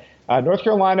time. But North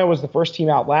Carolina was the first team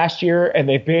out last year, and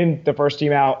they've been the first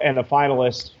team out and a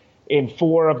finalist in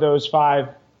 4 of those 5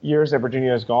 years that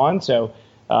Virginia has gone. So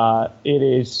it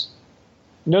is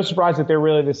no surprise that they're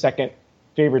really the second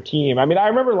favorite team. I mean, I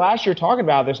remember last year talking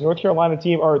about this North Carolina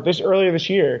team, or earlier this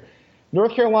year.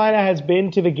 North Carolina has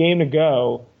been to the game to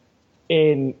go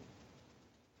in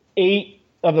 8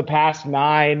 of the past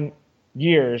 9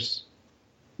 years.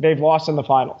 They've lost in the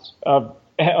finals of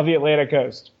the Atlantic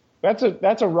Coast. That's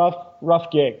a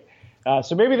rough gig.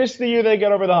 So maybe this is the year they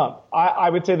get over the hump. I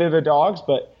would say they're the dogs,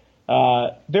 but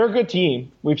they're a good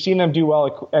team. We've seen them do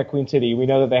well at Queen City. We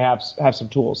know that they have some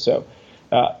tools. So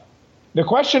the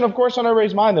question, of course, on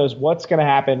everybody's mind, though, is what's going to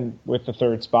happen with the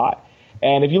third spot.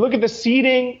 And if you look at the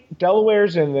seeding,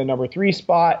 Delaware's in the number 3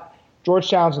 spot,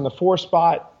 Georgetown's in the 4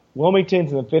 spot,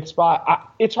 Wilmington's in the 5th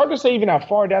spot. It's hard to say even how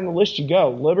far down the list you go.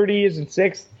 Liberty is in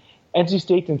 6th, NC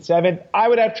State's in 7th. I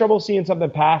would have trouble seeing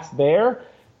something past there,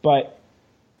 but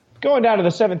going down to the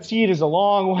 7th seed is a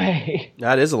long way.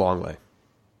 That is a long way.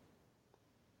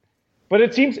 But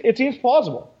it seems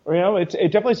plausible. It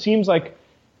definitely seems like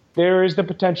there is the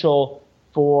potential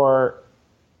for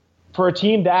a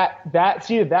team that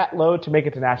seeded that low to make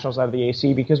it to nationals out of the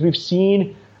AC, because we've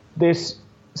seen this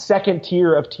second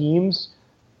tier of teams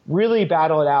really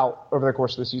battle it out over the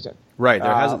course of the season. Right.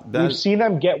 We've seen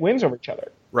them get wins over each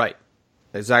other. Right.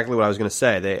 Exactly what I was going to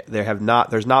say.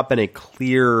 There's not been a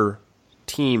clear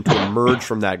team to emerge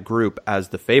from that group as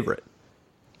the favorite.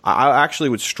 I actually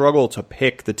would struggle to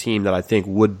pick the team that I think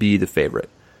would be the favorite.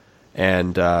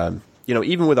 And,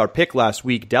 even with our pick last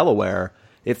week, Delaware,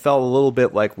 it felt a little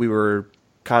bit like we were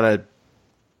kind of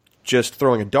just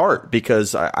throwing a dart,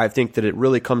 because I think that it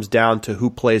really comes down to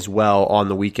who plays well on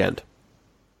the weekend.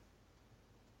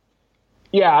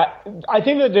 Yeah, I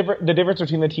think the difference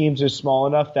between the teams is small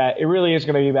enough that it really is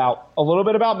going to be a little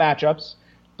bit about matchups,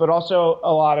 but also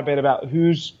a lot of it about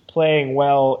who's playing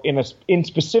well in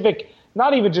specific,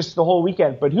 not even just the whole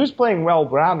weekend, but who's playing well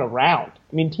round to round.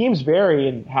 I mean, teams vary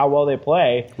in how well they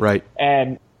play, right?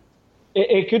 And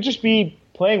it could just be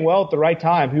playing well at the right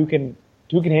time. Who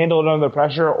can handle it under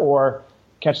pressure or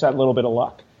catch that little bit of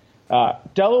luck.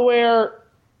 Delaware,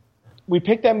 we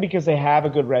picked them because they have a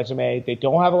good resume. They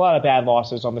don't have a lot of bad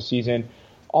losses on the season.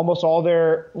 Almost all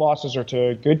their losses are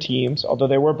to good teams, although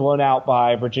they were blown out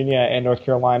by Virginia and North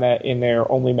Carolina in their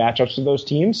only matchups to those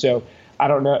teams. So I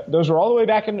don't know. Those were all the way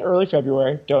back in early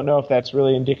February. Don't know if that's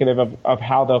really indicative of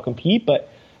how they'll compete, but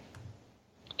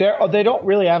they don't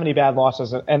really have any bad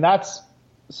losses, and that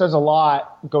says a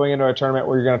lot going into a tournament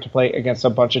where you're going to have to play against a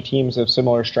bunch of teams of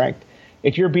similar strength.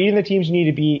 If you're beating the teams you need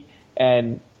to beat,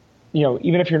 and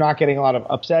even if you're not getting a lot of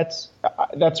upsets,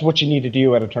 that's what you need to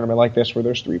do at a tournament like this where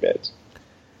there's 3 bids.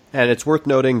 And it's worth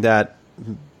noting that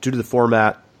due to the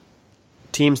format,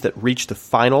 teams that reach the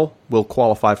final will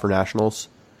qualify for nationals.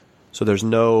 So there's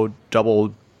no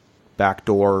double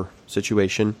backdoor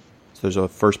situation. So there's a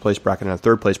first place bracket and a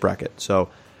third place bracket. So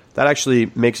that actually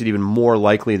makes it even more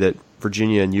likely that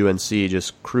Virginia and UNC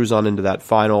just cruise on into that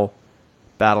final,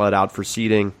 battle it out for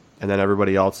seeding, and then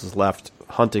everybody else is left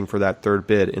hunting for that third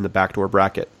bid in the backdoor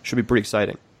bracket. Should be pretty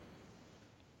exciting.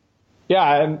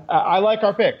 Yeah, and I like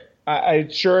our pick.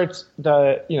 I'm sure it's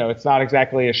it's not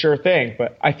exactly a sure thing,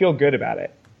 but I feel good about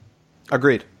it.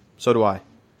 Agreed. So do I.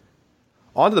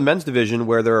 On to the men's division,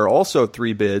 where there are also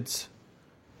 3 bids,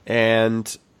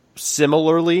 and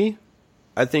similarly,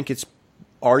 I think it's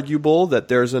arguable that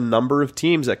there's a number of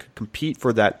teams that could compete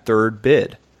for that third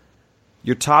bid.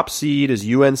 Your top seed is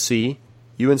UNC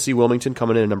Wilmington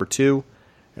coming in at number 2,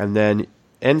 and then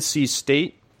NC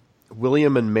State,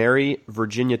 William and Mary,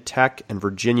 Virginia Tech, and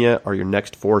Virginia are your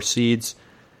next 4 seeds.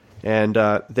 And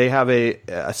they have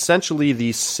essentially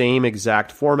the same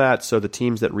exact format, so the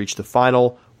teams that reach the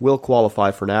final will qualify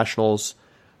for nationals.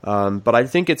 But I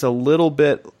think it's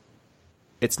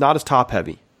it's not as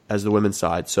top-heavy as the women's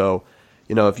side. So,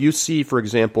 if you see, for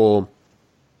example,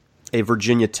 a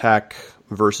Virginia Tech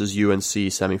versus UNC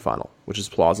semifinal, which is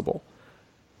plausible,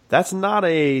 that's not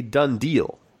a done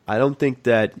deal. I don't think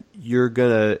that you're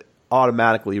going to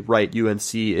automatically write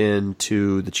UNC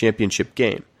into the championship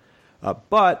game.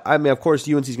 But, I mean, of course,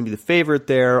 UNC is going to be the favorite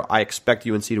there. I expect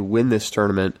UNC to win this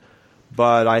tournament.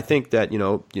 But I think that,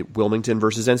 Wilmington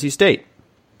versus NC State,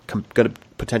 going to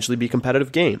potentially be a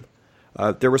competitive game.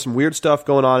 There was some weird stuff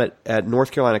going on at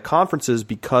North Carolina conferences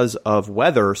because of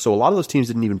weather, so a lot of those teams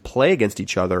didn't even play against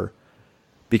each other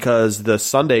because the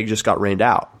Sunday just got rained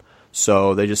out.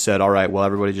 So they just said, all right, well,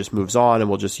 everybody just moves on, and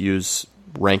we'll just use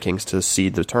rankings to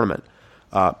seed the tournament.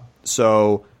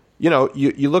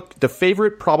 You look, the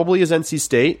favorite probably is NC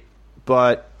State,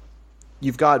 but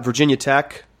you've got Virginia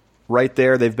Tech right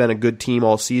there. They've been a good team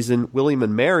all season. William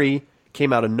and Mary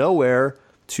came out of nowhere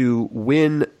to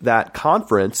win that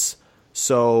conference.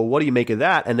 So what do you make of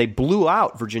that? And they blew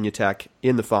out Virginia Tech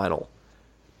in the final.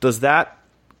 Does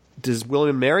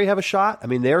William and Mary have a shot? I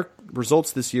mean, their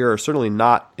results this year are certainly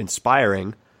not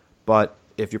inspiring, but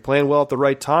if you're playing well at the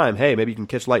right time, hey, maybe you can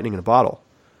catch lightning in a bottle.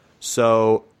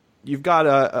 So you've got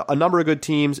a number of good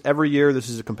teams. Every year this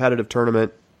is a competitive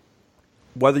tournament.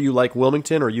 Whether you like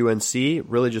Wilmington or UNC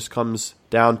really just comes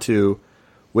down to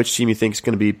which team you think is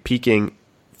going to be peaking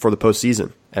for the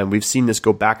postseason. And we've seen this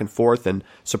go back and forth and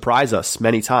surprise us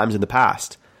many times in the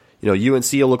past.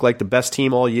 UNC will look like the best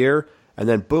team all year, and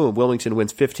then boom, Wilmington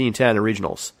wins 15-10 in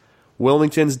regionals.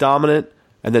 Wilmington's dominant,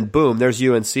 and then boom, there's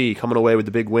UNC coming away with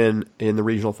the big win in the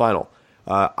regional final.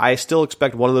 I still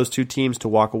expect one of those 2 teams to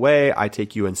walk away. I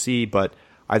take UNC, but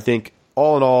I think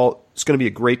all in all, it's going to be a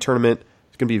great tournament.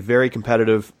 It's going to be very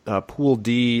competitive. Pool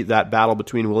D, that battle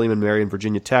between William and Mary and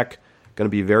Virginia Tech, going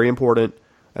to be very important.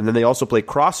 And then they also play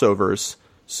crossovers,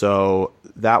 so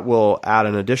that will add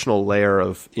an additional layer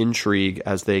of intrigue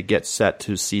as they get set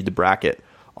to seed the bracket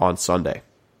on Sunday.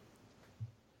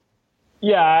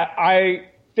 Yeah, I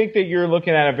think that you're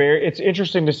looking at it's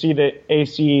interesting to see that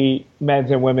AC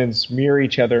men's and women's mirror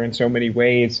each other in so many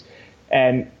ways.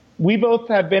 And we both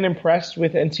have been impressed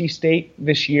with NC State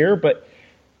this year, but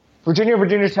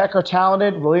Virginia Tech are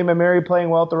talented. William and Mary playing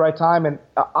well at the right time, and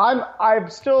I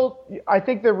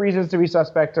think the reasons to be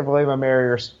suspect of William and Mary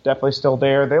are definitely still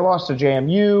there. They lost to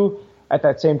JMU at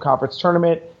that same conference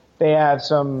tournament. They had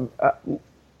some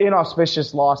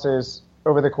inauspicious losses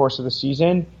over the course of the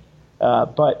season,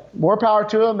 but more power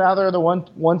to them. Now they're the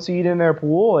one seed in their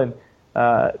pool, and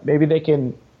maybe they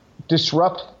can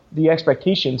disrupt the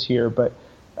expectations here. But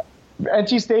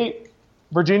NC State,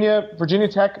 Virginia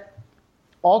Tech.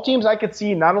 All teams I could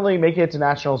see not only making it to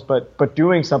nationals, but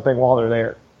doing something while they're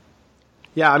there.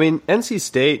 Yeah, I mean, NC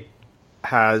State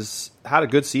has had a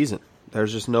good season.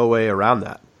 There's just no way around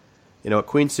that. At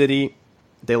Queen City,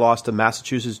 they lost to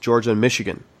Massachusetts, Georgia, and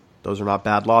Michigan. Those are not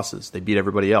bad losses. They beat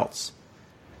everybody else.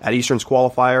 At Eastern's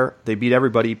qualifier, they beat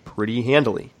everybody pretty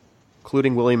handily,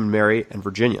 including William and Mary and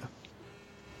Virginia.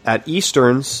 At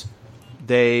Eastern's,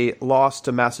 they lost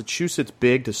to Massachusetts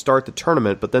big to start the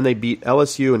tournament, but then they beat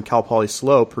LSU and Cal Poly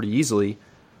Slow pretty easily,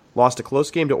 lost a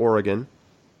close game to Oregon.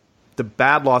 The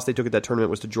bad loss they took at that tournament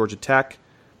was to Georgia Tech.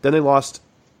 Then they lost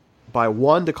by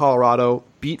 1 to Colorado,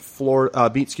 beat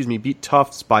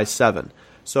Tufts by 7.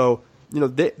 So,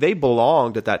 they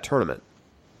belonged at that tournament.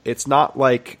 It's not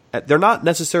like they're not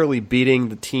necessarily beating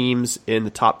the teams in the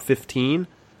top 15,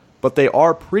 but they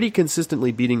are pretty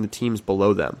consistently beating the teams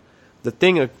below them. The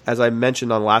thing, as I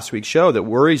mentioned on last week's show, that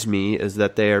worries me is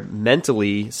that they're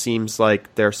mentally seems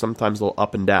like they're sometimes a little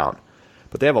up and down.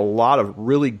 But they have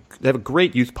they have a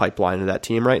great youth pipeline in that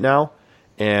team right now,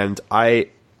 and I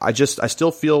still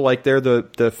feel like they're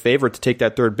the favorite to take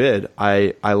that third bid.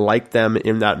 I like them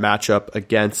in that matchup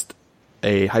against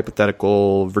a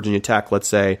hypothetical Virginia Tech, let's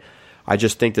say. I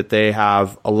just think that they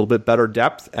have a little bit better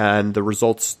depth and the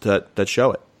results that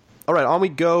show it. All right, on we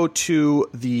go to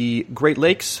the Great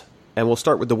Lakes. And we'll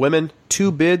start with the women.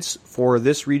 2 bids for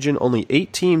this region. Only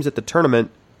 8 teams at the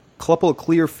tournament. Couple of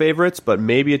clear favorites, but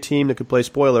maybe a team that could play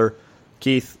spoiler.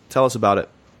 Keith, tell us about it.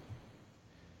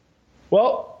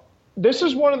 Well, this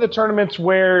is one of the tournaments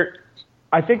where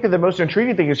I think that the most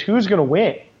intriguing thing is who's going to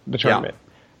win the tournament.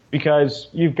 Yeah. Because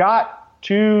you've got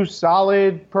 2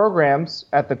 solid programs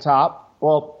at the top.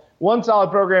 Well, one solid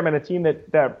program and a team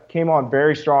that came on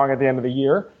very strong at the end of the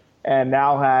year and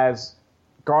now has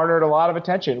garnered a lot of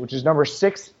attention, which is number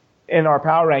 6 in our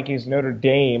power rankings, Notre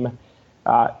Dame.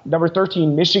 Number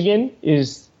 13, Michigan,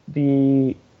 is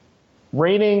the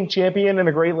reigning champion in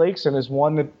the Great Lakes and has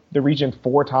won the region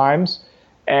 4 times.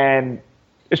 And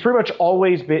it's pretty much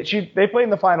always been they play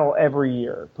in the final every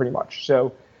year, pretty much.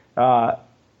 So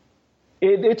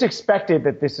it's expected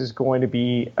that this is going to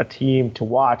be a team to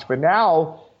watch. But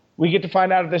now we get to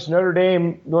find out if this Notre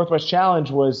Dame Northwest Challenge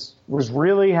was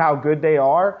really how good they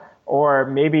are, or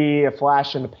maybe a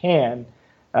flash in the pan.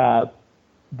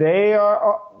 They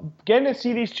are getting to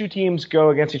see these 2 teams go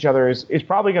against each other is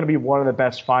probably going to be one of the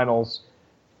best finals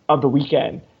of the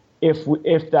weekend,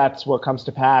 if that's what comes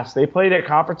to pass. They played at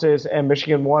conferences, and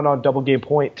Michigan won on double game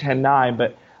point 10-9,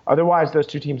 but otherwise those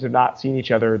 2 teams have not seen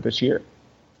each other this year.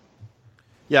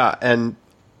 Yeah, and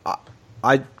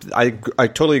I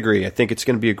totally agree. I think it's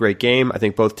going to be a great game. I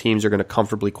think both teams are going to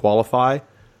comfortably qualify,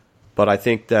 but I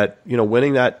think that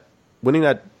winning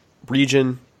that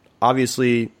region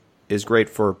obviously is great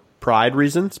for pride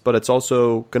reasons, but it's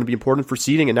also going to be important for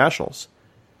seeding at nationals.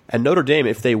 And Notre Dame,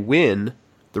 if they win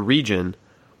the region,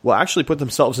 will actually put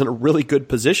themselves in a really good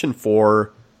position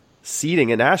for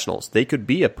seeding at nationals. They could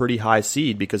be a pretty high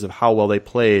seed because of how well they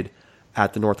played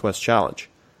at the Northwest Challenge.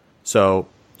 So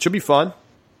it should be fun.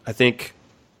 I think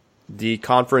the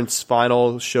conference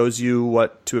final shows you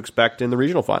what to expect in the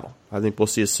regional final. I think we'll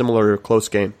see a similar close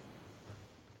game.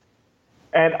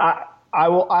 And I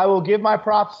will give my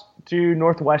props to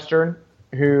Northwestern,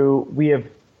 who we have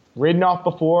ridden off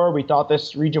before. We thought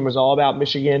this region was all about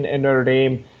Michigan and Notre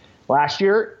Dame last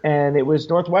year, and it was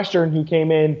Northwestern who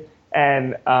came in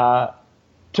and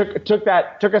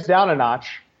took us down a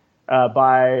notch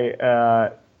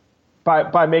by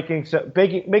making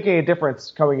a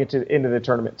difference coming into the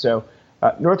tournament. So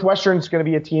Northwestern's going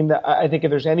to be a team that I think if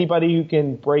there's anybody who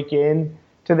can break in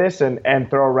to this and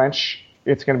throw a wrench,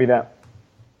 it's going to be them.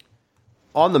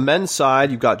 On the men's side,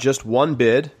 you've got just 1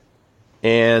 bid,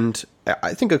 and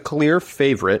I think a clear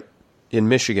favorite in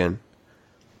Michigan.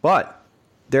 But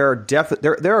there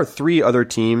are 3 other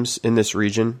teams in this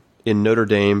region, in Notre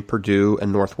Dame, Purdue,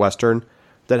 and Northwestern,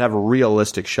 that have a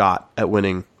realistic shot at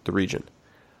winning the region.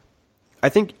 I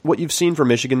think what you've seen from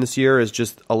Michigan this year is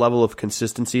just a level of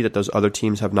consistency that those other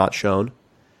teams have not shown.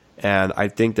 And I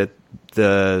think that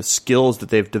the skills that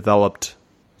they've developed,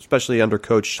 especially under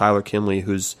Coach Tyler Kinley,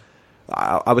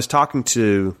 I was talking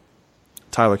to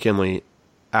Tyler Kinley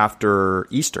after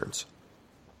Easterns,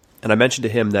 and I mentioned to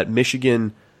him that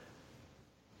Michigan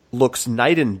looks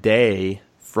night and day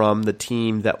from the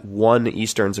team that won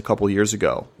Easterns a couple years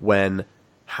ago, when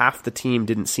half the team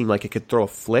didn't seem like it could throw a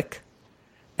flick,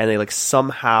 and they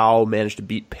somehow managed to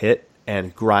beat Pitt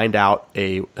and grind out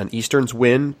an Easterns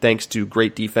win thanks to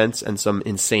great defense and some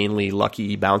insanely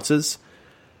lucky bounces.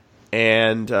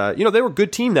 And, they were a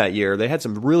good team that year. They had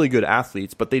some really good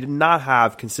athletes, but they did not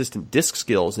have consistent disc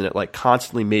skills, and it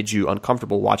constantly made you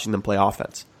uncomfortable watching them play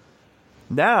offense.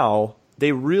 Now,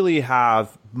 they really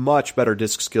have much better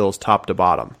disc skills top to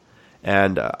bottom.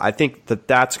 And I think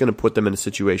that's going to put them in a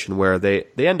situation where they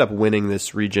end up winning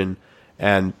this region,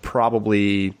 and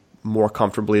probably more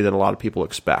comfortably than a lot of people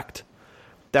expect.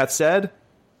 That said,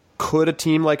 could a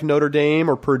team like Notre Dame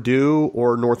or Purdue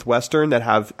or Northwestern that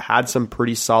have had some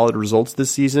pretty solid results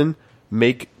this season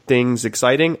make things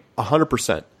exciting?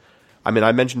 100%. I mean,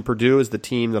 I mentioned Purdue as the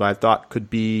team that I thought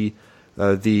could be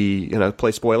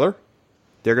play spoiler.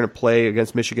 They're going to play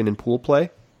against Michigan in pool play.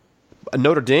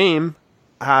 Notre Dame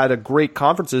had a great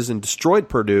conferences and destroyed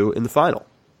Purdue in the final.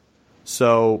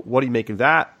 So what do you make of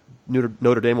that?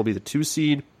 Notre Dame will be the 2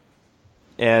 seed.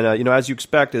 And, as you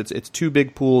expect, it's 2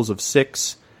 big pools of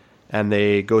 6. And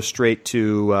they go straight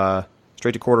to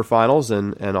quarterfinals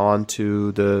and on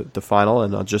to the final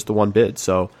and just the one bid.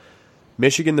 So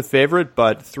Michigan the favorite,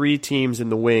 but 3 teams in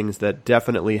the wings that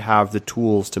definitely have the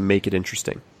tools to make it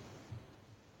interesting.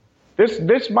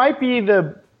 This might be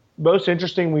the most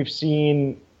interesting we've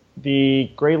seen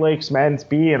the Great Lakes men's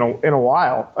be in a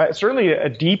while. Certainly a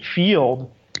deep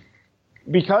field,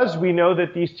 because we know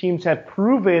that these teams have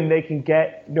proven they can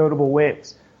get notable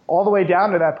wins, all the way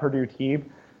down to that Purdue team.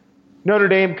 Notre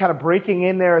Dame kind of breaking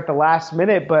in there at the last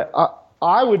minute, but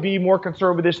I would be more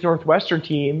concerned with this Northwestern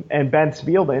team and Ben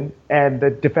Spielman and the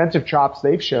defensive chops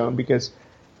they've shown, because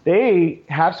they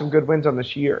have some good wins on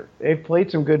this year. They've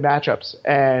played some good matchups,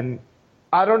 and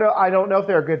I don't know if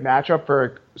they're a good matchup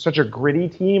for such a gritty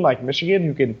team like Michigan,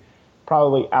 who can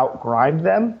probably outgrind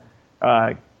them,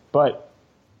 but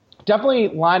definitely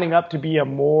lining up to be a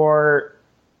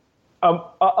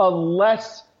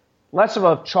less of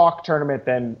a chalk tournament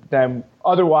than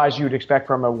otherwise you'd expect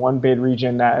from a one bid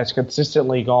region that has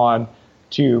consistently gone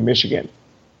to Michigan.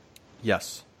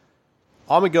 Yes.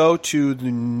 I'm going to go to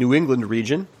the New England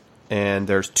region, and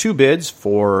there's 2 bids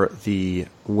for the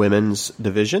women's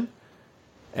division,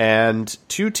 and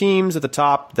 2 teams at the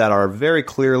top that are very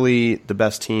clearly the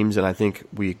best teams, and I think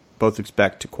we both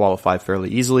expect to qualify fairly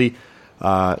easily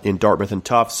in Dartmouth and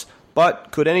Tufts.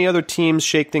 But could any other teams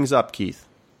shake things up, Keith?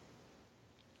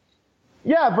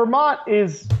 Yeah, Vermont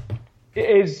is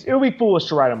it would be foolish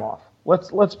to write them off.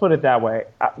 Let's put it that way.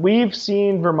 We've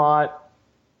seen Vermont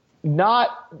not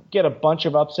get a bunch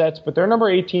of upsets, but they're number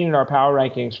 18 in our power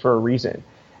rankings for a reason.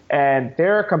 And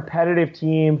they're a competitive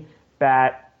team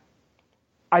that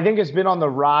I think has been on the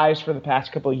rise for the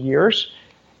past couple of years.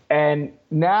 And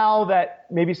now that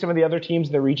maybe some of the other teams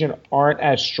in the region aren't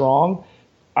as strong,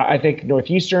 I think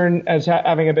Northeastern is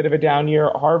having a bit of a down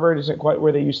year. Harvard isn't quite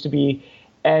where they used to be.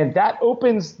 And that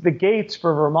opens the gates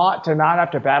for Vermont to not have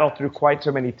to battle through quite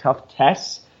so many tough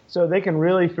tests. So they can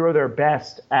really throw their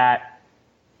best at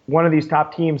one of these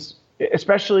top teams,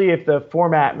 especially if the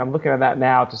format, and I'm looking at that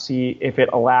now to see if it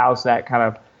allows that kind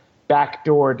of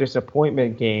backdoor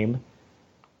disappointment game,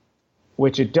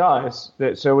 which it does.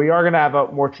 So we are going to have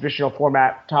a more traditional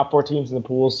format. Top 4 teams in the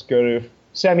pools go to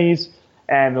semis,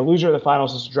 and the loser of the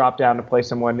finals is to drop down to play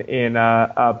someone in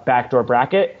a backdoor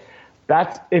bracket.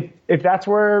 That's if that's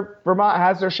where Vermont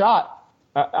has their shot.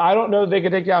 I don't know if they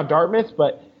can take down Dartmouth,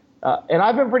 but and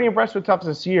I've been pretty impressed with Tufts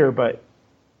this year. But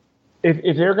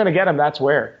if they're going to get them, that's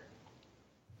where.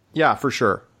 Yeah, for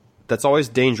sure. That's always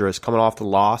dangerous coming off the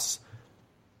loss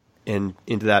and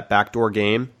into that backdoor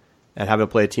game and having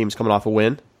to play teams coming off a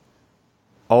win.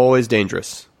 Always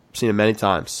dangerous. I've seen it many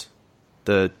times.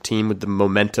 The team with the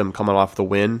momentum coming off the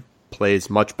win plays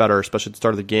much better, especially at the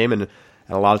start of the game, and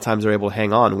a lot of times they're able to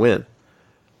hang on and win.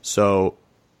 So,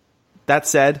 that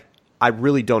said, I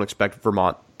really don't expect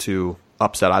Vermont to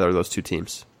upset either of those 2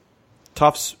 teams.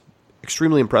 Tufts,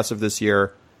 extremely impressive this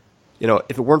year.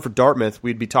 If it weren't for Dartmouth,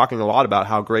 we'd be talking a lot about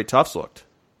how great Tufts looked.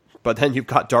 But then you've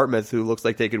got Dartmouth, who looks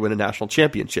like they could win a national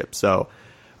championship. So,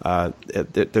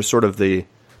 they're sort of the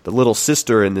little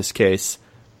sister in this case,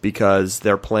 because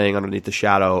they're playing underneath the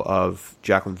shadow of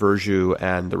Jacqueline Verjus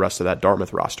and the rest of that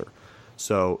Dartmouth roster.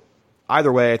 So,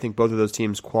 either way, I think both of those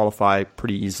teams qualify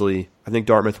pretty easily. I think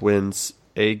Dartmouth wins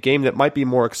a game that might be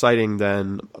more exciting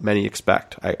than many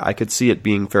expect. I could see it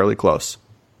being fairly close.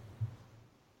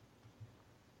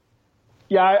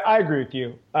 Yeah, I agree with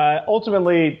you.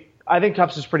 Ultimately, I think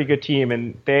Tufts is a pretty good team,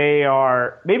 and they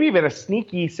are maybe even a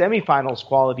sneaky semifinals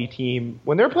quality team.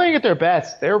 When they're playing at their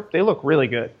best, they look really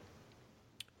good.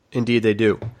 Indeed, they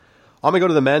do. I'm going to go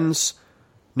to the men's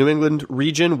New England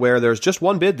region where there's just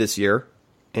one bid this year,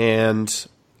 and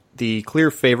the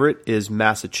clear favorite is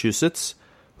Massachusetts,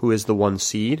 who is the 1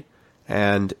 seed,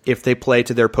 and if they play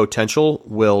to their potential,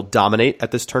 will dominate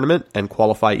at this tournament and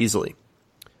qualify easily.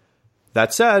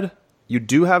 That said, you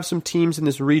do have some teams in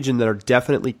this region that are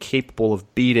definitely capable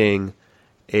of beating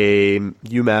a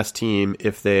UMass team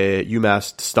if the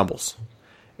UMass stumbles.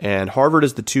 And Harvard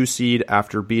is the 2 seed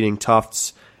after beating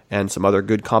Tufts and some other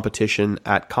good competition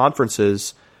at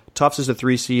conferences. Tufts is the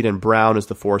 3 seed and Brown is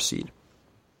the 4 seed.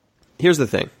 Here's the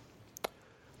thing.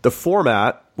 The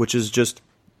format, which is just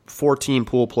 4-team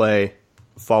pool play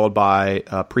followed by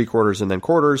pre-quarters and then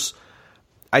quarters,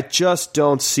 I just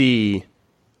don't see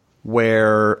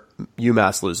where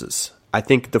UMass loses. I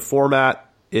think the format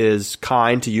is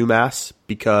kind to UMass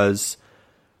because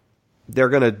they're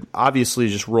going to obviously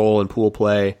just roll in pool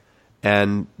play,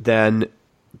 and then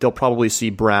they'll probably see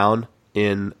Brown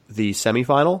in the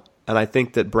semifinal. And I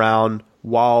think that Brown,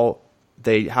 while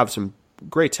they have some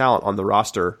great talent on the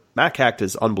roster, Matt Hecht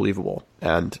is unbelievable,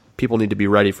 and people need to be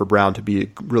ready for Brown to be a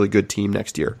really good team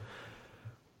next year.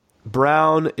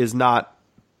 Brown is not,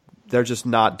 they're just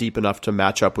not deep enough to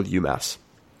match up with UMass.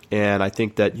 And I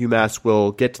think that UMass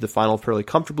will get to the final fairly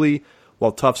comfortably,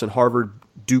 while Tufts and Harvard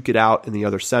duke it out in the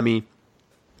other semi.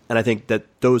 And I think that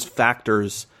those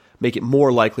factors make it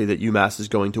more likely that UMass is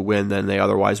going to win than they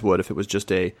otherwise would if it was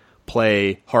just a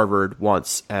play Harvard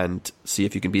once and see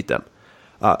if you can beat them.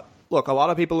 Look, a lot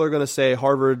of people are going to say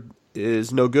Harvard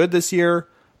is no good this year,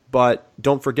 but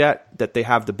don't forget that they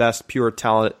have the best pure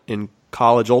talent in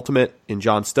college ultimate in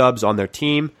John Stubbs on their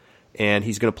team, and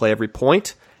he's going to play every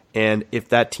point. And if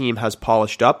that team has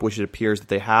polished up, which it appears that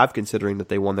they have, considering that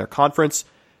they won their conference,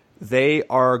 they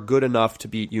are good enough to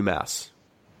beat UMass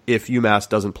if UMass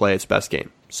doesn't play its best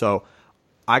game. So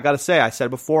I got to say, I said it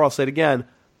before, I'll say it again,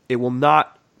 it will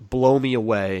not blow me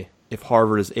away if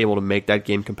Harvard is able to make that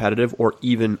game competitive or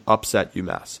even upset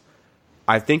UMass.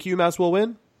 I think UMass will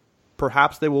win.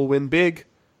 Perhaps they will win big,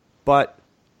 but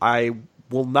I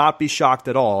will not be shocked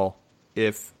at all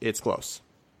if it's close.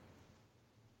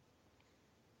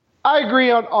 I agree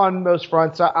on most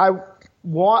fronts. I've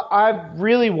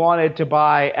really wanted to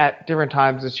buy at different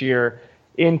times this year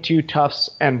into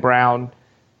Tufts and Brown.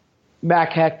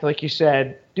 Matt Hecht, like you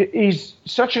said, he's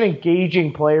such an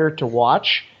engaging player to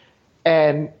watch.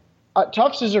 And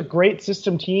Tufts is a great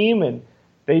system team, and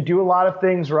they do a lot of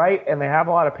things right, and they have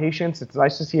a lot of patience. It's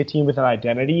nice to see a team with an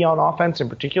identity on offense in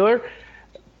particular.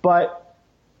 But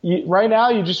right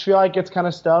now, you just feel like it's kind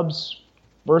of Stubbs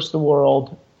versus the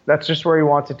world. That's just where he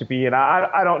wants it to be. And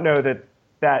I don't know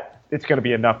that it's going to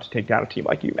be enough to take down a team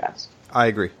like UMass. I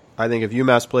agree. I think if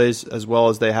UMass plays as well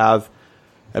as they have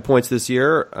at points this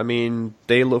year, I mean,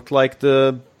 they looked like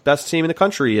the best team in the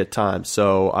country at times.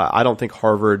 So I don't think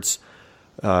Harvard's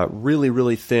really,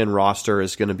 really thin roster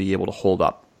is going to be able to hold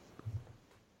up.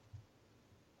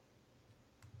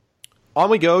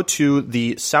 On we go to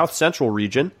the South Central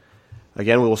region.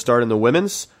 Again, we will start in the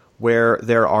women's, where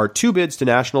there are 2 bids to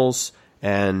nationals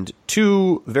and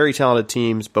 2 very talented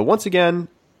teams. But once again,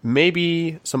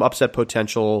 maybe some upset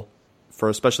potential for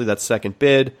especially that second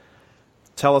bid.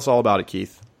 Tell us all about it,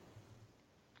 Keith.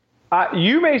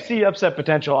 You may see upset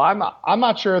potential. I'm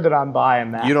not sure that I'm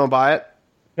buying that. You don't buy it?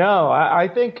 No, I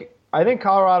think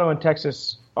Colorado and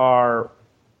Texas are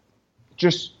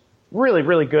just really,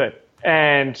 really good.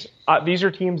 And these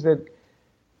are teams that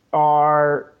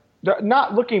are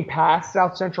not looking past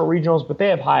South Central regionals, but they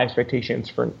have high expectations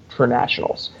for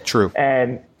nationals. True.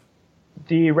 And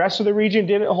the rest of the region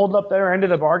didn't hold up their end of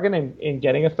the bargain in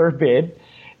getting a third bid.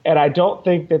 And I don't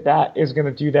think that is going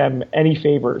to do them any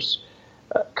favors.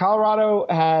 Colorado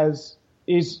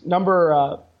is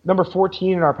number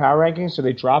 14 in our power rankings, so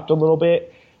they dropped a little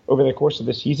bit over the course of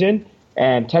the season.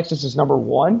 And Texas is number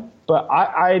 1. But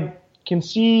I can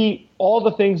see all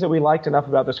the things that we liked enough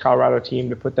about this Colorado team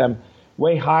to put them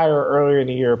way higher earlier in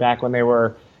the year, back when they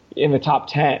were in the top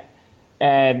 10.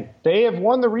 And they have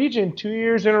won the region 2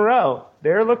 years in a row.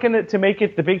 They're looking to make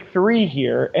it the big 3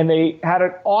 here. And they had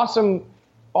an awesome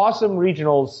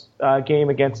regionals game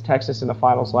against Texas in the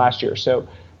finals last year. So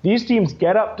these teams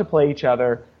get up to play each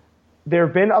other. There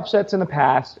have been upsets in the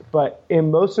past, but in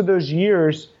most of those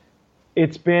years,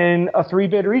 it's been a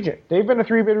 3-bid region. They've been a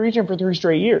 3-bid region for 3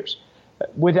 straight years.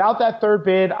 Without that third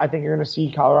bid, I think you're going to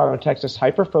see Colorado and Texas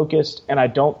hyper-focused, and I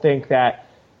don't think that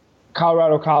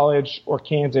Colorado College or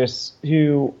Kansas,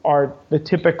 who are the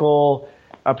typical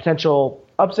potential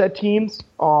upset teams,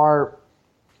 are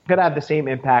going to have the same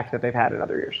impact that they've had in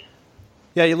other years.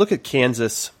 Yeah, you look at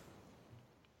Kansas.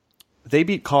 They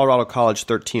beat Colorado College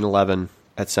 13-11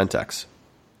 at Centex.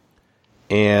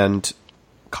 And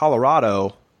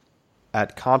Colorado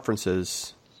at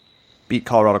conferences beat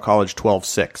Colorado College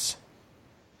 12-6.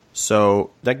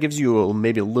 So that gives you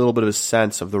maybe a little bit of a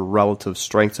sense of the relative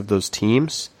strengths of those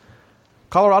teams.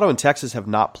 Colorado and Texas have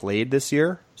not played this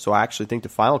year, so I actually think the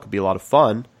final could be a lot of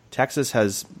fun. Texas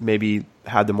has maybe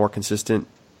had the more consistent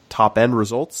top-end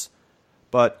results,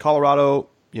 but Colorado,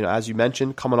 as you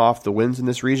mentioned, coming off the wins in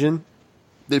this region,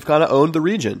 they've kind of owned the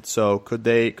region. So could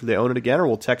they own it again, or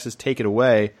will Texas take it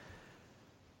away?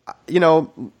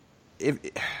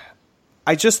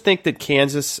 I just think that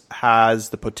Kansas has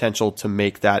the potential to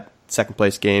make that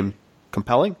second-place game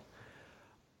compelling.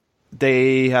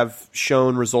 They have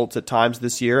shown results at times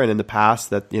this year and in the past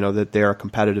that that they're a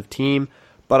competitive team.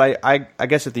 But I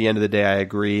guess at the end of the day, I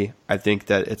agree. I think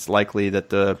that it's likely that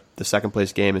the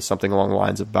second-place game is something along the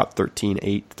lines of about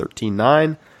 13-8,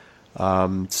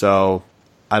 13-9. So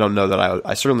I don't know that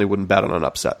I certainly wouldn't bet on an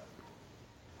upset.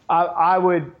 I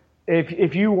would.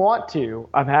 If you want to,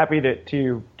 I'm happy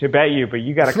to bet you, but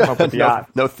you got to come up with the odds.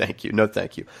 No, thank you.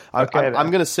 Okay,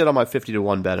 I'm going to sit on my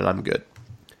 50-1 bet, and I'm good.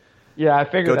 Yeah, I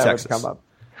figured that Texas would come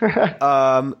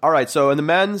up. All right, so in the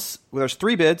men's, there's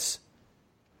 3 bids.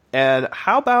 And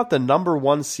how about the number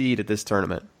 1 seed at this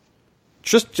tournament?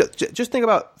 Just think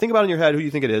about in your head who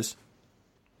you think it is.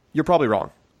 You're probably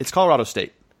wrong. It's Colorado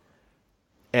State.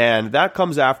 And that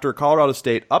comes after Colorado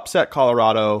State upset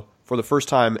Colorado for the first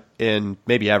time in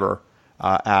maybe ever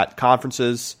at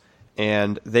conferences.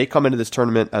 And they come into this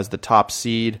tournament as the top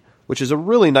seed, which is a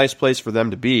really nice place for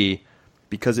them to be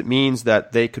because it means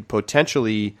that they could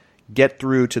potentially get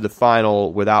through to the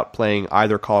final without playing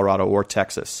either Colorado or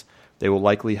Texas. They will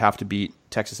likely have to beat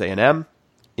Texas A&M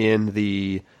in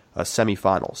the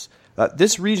semifinals.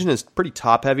 This region is pretty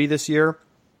top-heavy this year.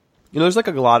 There's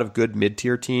a lot of good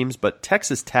mid-tier teams, but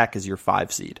Texas Tech is your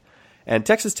 5 seed. And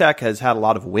Texas Tech has had a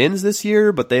lot of wins this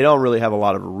year, but they don't really have a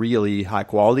lot of really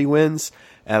high-quality wins,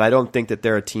 and I don't think that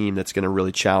they're a team that's going to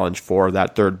really challenge for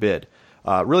that third bid.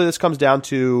 Really, this comes down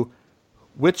to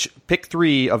which pick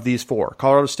 3 of these 4,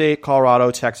 Colorado State,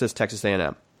 Colorado, Texas, Texas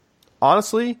A&M.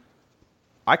 Honestly,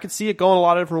 I could see it going a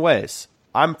lot of different ways.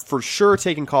 I'm for sure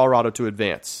taking Colorado to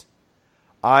advance.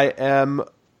 I am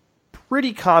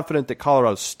pretty confident that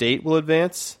Colorado State will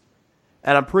advance,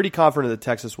 and I'm pretty confident that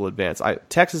Texas will advance.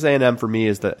 Texas A&M for me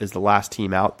is the last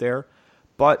team out there.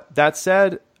 But that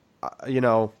said,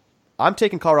 I'm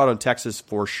taking Colorado and Texas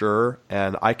for sure,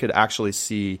 and I could actually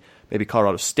see maybe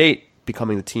Colorado State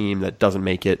becoming the team that doesn't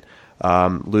make it,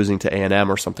 losing to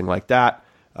A&M or something like that.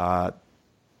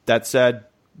 That said,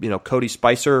 Cody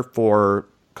Spicer for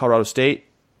Colorado State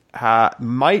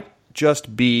might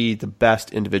just be the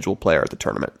best individual player at the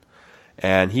tournament.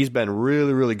 And he's been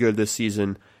really, really good this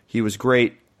season. He was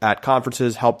great at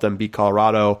conferences, helped them beat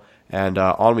Colorado, and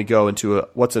on we go into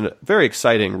what's a very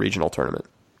exciting regional tournament.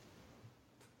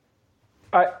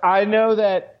 I know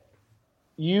that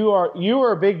you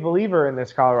are a big believer in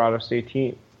this Colorado State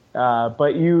team,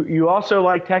 but you also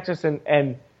like Texas.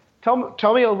 And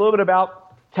tell me a little bit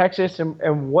about Texas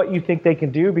and what you think they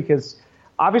can do, because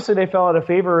obviously they fell out of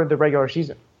favor in the regular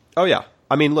season. Oh, yeah.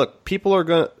 I mean, look, people are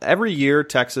going to – every year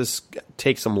Texas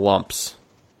takes some lumps.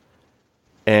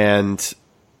 And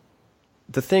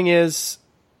the thing is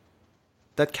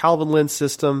that Calvin Lynn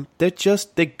system, they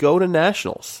go to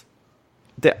nationals.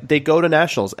 They go to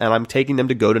nationals, and I'm taking them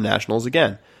to go to nationals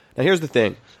again. Now, here's the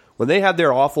thing. When they had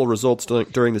their awful results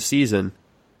during the season,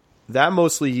 that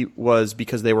mostly was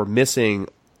because they were missing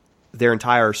their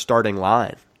entire starting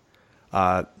line.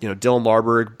 Dylan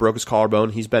Larberg broke his collarbone.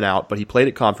 He's been out, but he played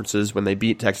at conferences when they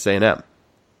beat Texas A&M.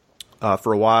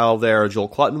 For a while there, Joel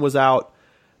Clutton was out.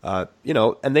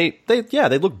 And they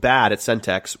look bad at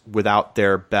Centex without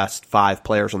their best 5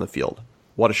 players on the field.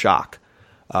 What a shock.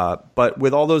 But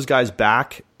with all those guys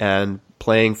back and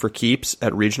playing for keeps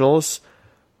at regionals,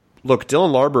 look,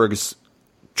 Dylan Larberg's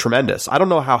tremendous. I don't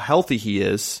know how healthy he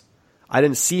is. I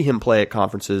didn't see him play at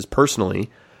conferences personally,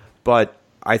 but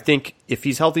I think if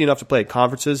he's healthy enough to play at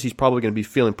conferences, he's probably going to be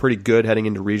feeling pretty good heading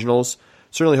into regionals.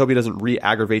 Certainly hope he doesn't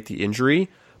re-aggravate the injury.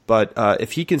 But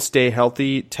if he can stay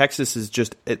healthy, Texas is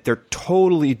they're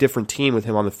totally different team with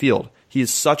him on the field. He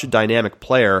is such a dynamic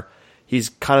player. He's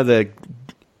kind of the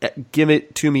give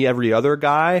it to me every other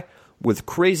guy with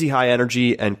crazy high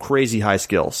energy and crazy high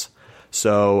skills.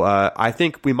 So I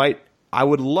think I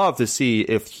would love to see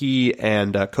if he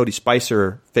and Cody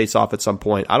Spicer face off at some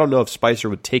point. I don't know if Spicer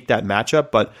would take that matchup,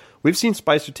 but we've seen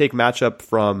Spicer take matchup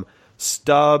from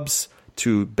Stubbs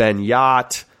to Ben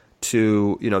Yacht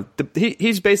to,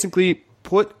 he's basically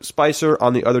put Spicer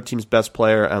on the other team's best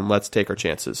player and let's take our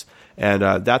chances. And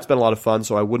that's been a lot of fun,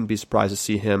 so I wouldn't be surprised to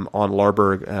see him on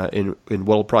Larberg in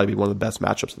what will probably be one of the best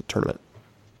matchups of the tournament.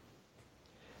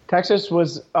 Texas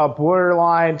was a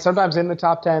borderline, sometimes in the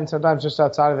top 10, sometimes just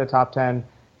outside of the top 10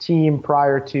 team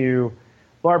prior to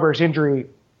Larberg's injury.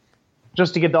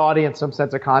 Just to give the audience some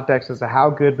sense of context as to how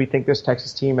good we think this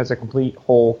Texas team as a complete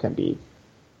whole can be.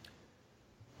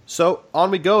 So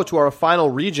on we go to our final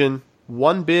region,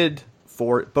 one bid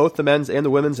for both the men's and the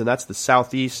women's, and that's the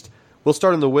Southeast. We'll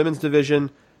start in the women's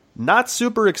division. Not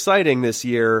super exciting this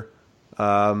year,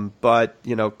 but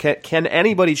can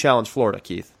anybody challenge Florida,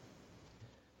 Keith?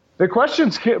 The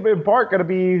question's in part going to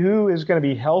be who is going to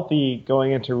be healthy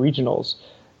going into regionals.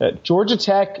 Georgia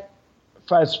Tech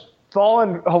has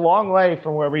fallen a long way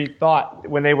from where we thought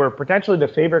when they were potentially the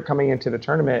favorite coming into the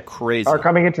tournament. Crazy. Or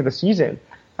coming into the season.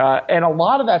 And a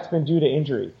lot of that's been due to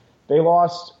injury. They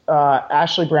lost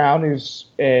Ashley Brown, who's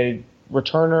a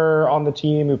returner on the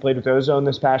team who played with Ozone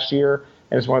this past year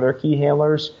and is one of their key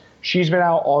handlers. She's been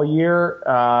out all year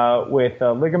with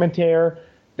a ligament tear.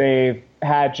 They've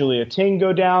had Julia Ting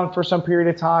go down for some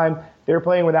period of time. They're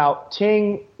playing without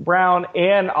Ting, Brown,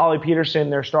 and Ollie Peterson,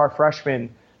 their star freshman,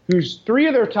 who's 3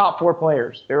 of their top 4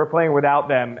 players. They were playing without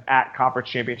them at conference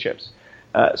championships.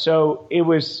 So it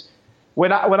was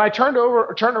when I turned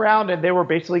around and they were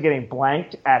basically getting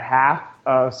blanked at half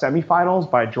of semifinals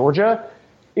by Georgia.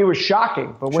 It was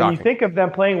shocking. But when you think of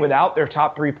them playing without their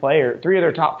top 3 players, 3 of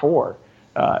their top 4,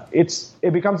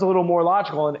 it becomes a little more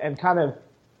logical and kind of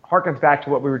harkens back to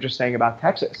what we were just saying about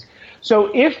Texas. So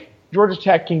if Georgia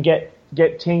Tech can get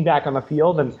Ting back on the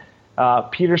field and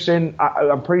Peterson,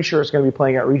 I'm pretty sure is going to be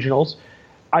playing at regionals,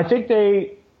 I think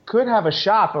they could have a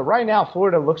shot. But right now,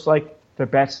 Florida looks like the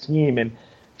best team, and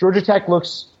Georgia Tech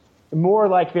looks more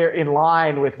like they're in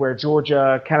line with where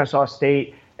Georgia, Kennesaw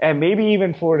State, and maybe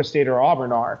even Florida State or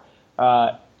Auburn are.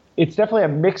 It's definitely a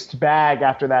mixed bag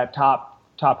after that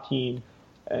top team.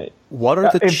 What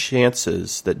are the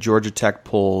chances that Georgia Tech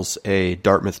pulls a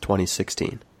Dartmouth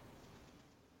 2016?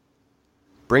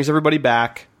 Brings everybody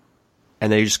back,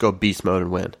 and they just go beast mode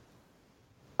and win.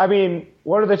 I mean,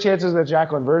 what are the chances that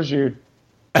Jacqueline Verjus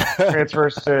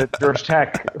transfers to Georgia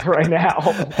Tech right now?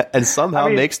 And somehow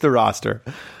makes the roster.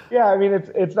 Yeah, I mean,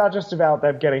 it's not just about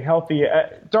them getting healthy.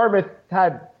 Dartmouth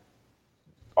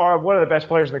are one of the best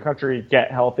players in the country get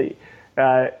healthy.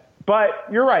 But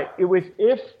you're right.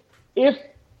 If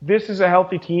this is a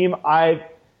healthy team, I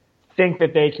think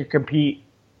that they could compete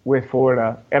with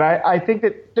Florida. And I think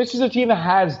that this is a team that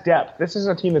has depth. This is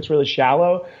a team that's really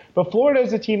shallow. But Florida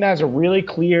is a team that has a really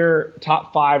clear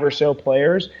top 5 or so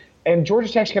players. And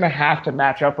Georgia Tech's going to have to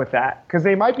match up with that because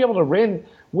they might be able to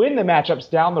win the matchups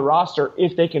down the roster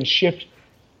if they can shift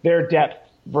their depth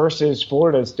versus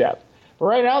Florida's depth. But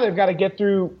right now they've got to get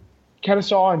through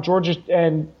Kennesaw and Georgia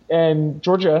and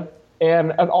Georgia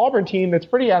and an Auburn team that's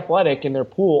pretty athletic in their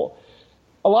pool.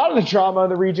 A lot of the drama in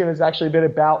the region has actually been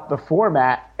about the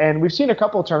format, and we've seen a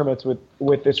couple of tournaments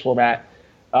with this format.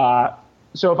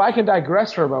 So if I can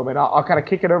digress for a moment, I'll kind of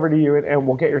kick it over to you, and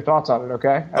we'll get your thoughts on it,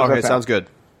 okay? Okay, sounds good.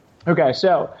 Okay,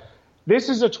 so this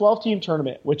is a 12-team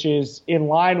tournament, which is in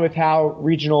line with how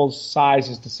regionals size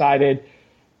is decided.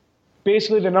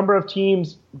 Basically, the number of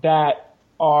teams that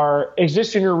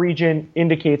exist in your region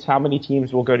indicates how many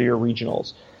teams will go to your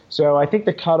regionals. So I think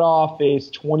the cutoff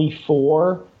is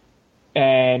 24,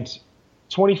 and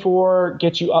 24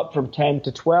 gets you up from 10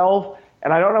 to 12.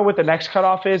 And I don't know what the next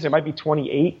cutoff is. It might be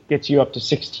 28, gets you up to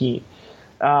 16.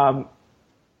 Now,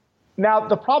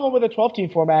 the problem with a 12-team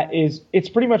format is it's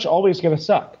pretty much always going to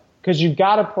suck because you've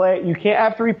got to play – you can't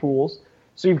have 3 pools,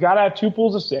 so you've got to have 2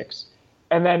 pools of 6.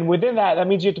 And then within that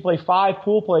means you have to play 5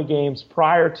 pool play games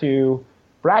prior to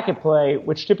bracket play,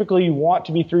 which typically you want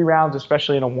to be 3 rounds,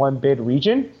 especially in a 1-bid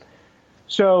region.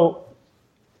 So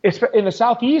in the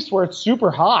Southeast where it's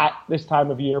super hot this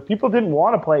time of year, people didn't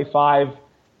want to play 5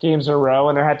 games in a row,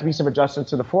 and there had to be some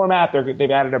adjustments to the format.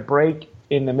 They've added a break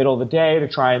in the middle of the day to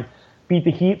try and beat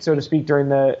the heat, so to speak, during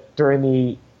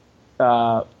the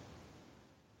pool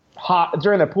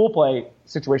play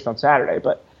situation on Saturday.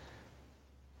 But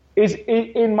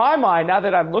in my mind, now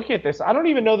that I'm looking at this, I don't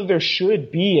even know that there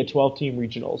should be a 12-team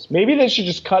regionals. Maybe they should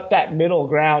just cut that middle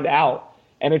ground out,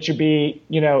 and it should be,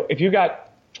 if you got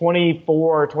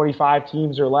 24 or 25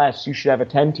 teams or less, you should have a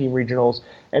 10-team regionals.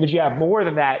 And if you have more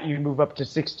than that, you move up to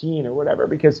 16 or whatever,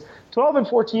 because 12 and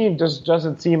 14 just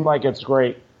doesn't seem like it's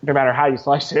great, no matter how you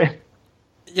slice it.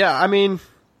 Yeah, I mean,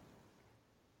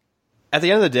 at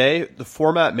the end of the day, the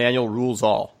format manual rules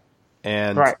all.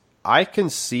 And right. I can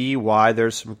see why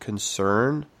there's some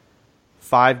concern.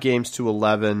 5 games to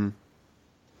 11,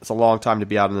 it's a long time to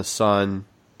be out in the sun.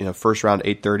 First round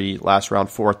 8:30, last round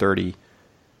 4:30.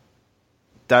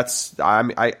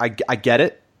 I get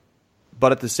it,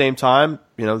 but at the same time,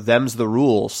 them's the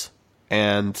rules.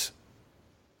 And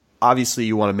obviously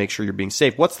you want to make sure you're being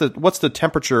safe. What's the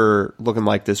temperature looking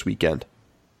like this weekend?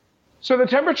 So the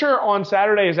temperature on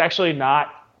Saturday is actually not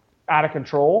out of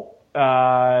control.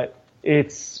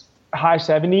 It's high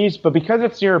 70s, but because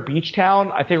it's near a beach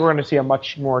town, I think we're going to see a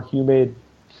much more humid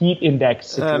heat index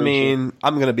situation. I mean,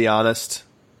 I'm going to be honest.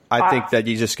 I think that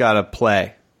you just got to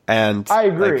play. And I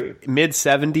agree. Like, mid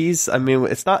 70s. I mean,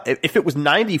 it's not. If it was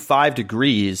 95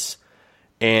 degrees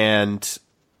and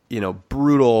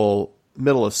brutal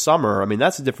middle of summer, I mean,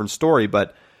 that's a different story.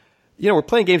 But we're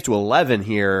playing games to 11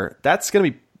 here. That's going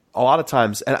to be a lot of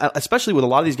times, and especially with a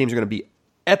lot of these games are going to be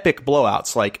epic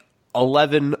blowouts, like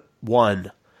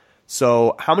 11-1.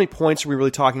 So how many points are we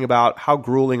really talking about? How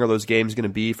grueling are those games going to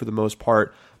be for the most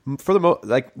part?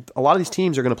 Like a lot of these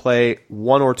teams are going to play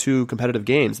one or two competitive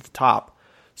games at the top.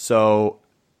 So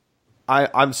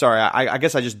I'm sorry. I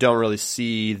guess I just don't really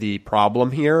see the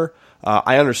problem here.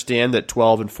 I understand that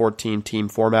 12 and 14 team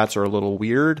formats are a little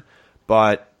weird,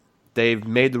 but they've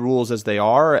made the rules as they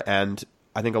are, and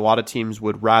I think a lot of teams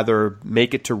would rather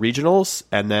make it to regionals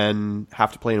and then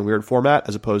have to play in a weird format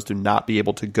as opposed to not be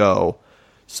able to go.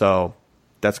 So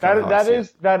that's kind of that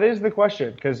is the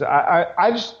question, because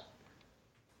I just,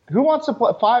 who wants to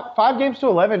play five games to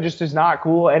 11 just is not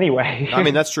cool anyway. I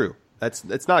mean, that's true.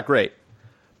 It's not great,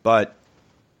 but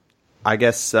I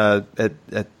guess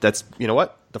that's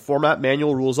what the format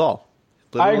manual rules all.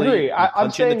 Literally, I agree.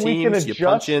 I'm saying the teams, we can adjust you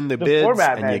punch in the bids,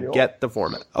 format and manual. you get the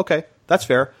format. Okay, that's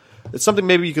fair. It's something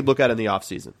maybe you could look at in the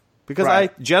offseason. Because Right.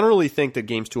 I generally think that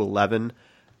games to 11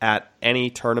 at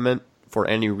any tournament for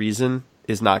any reason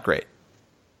is not great.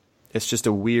 It's just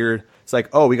a weird, it's like,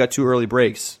 oh, we got 2 early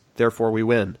breaks, therefore we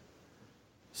win.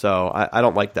 So I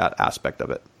don't like that aspect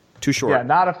of it. Too short. Yeah,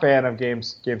 not a fan of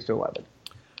games to 11.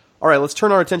 All right, let's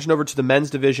turn our attention over to the men's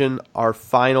division, our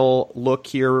final look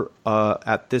here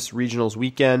at this regionals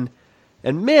weekend.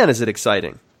 And man, is it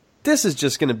exciting. This is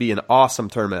just going to be an awesome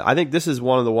tournament. I think this is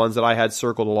one of the ones that I had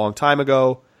circled a long time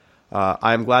ago.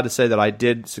 I'm glad to say that I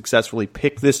did successfully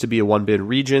pick this to be a one-bid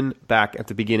region back at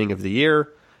the beginning of the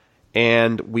year,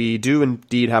 and we do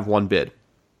indeed have one bid.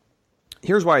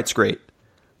 Here's why it's great.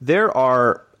 There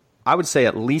are, I would say,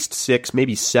 at least 6,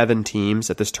 maybe 7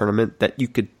 teams at this tournament that you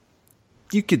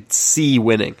could see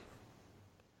winning.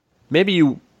 Maybe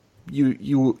you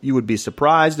would be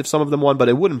surprised if some of them won, but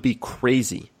it wouldn't be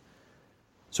crazy.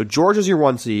 So Georgia's your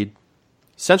 1 seed,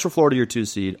 Central Florida your 2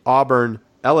 seed, Auburn,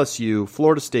 LSU,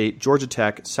 Florida State, Georgia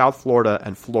Tech, South Florida,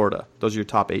 and Florida. Those are your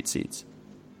top 8 seeds.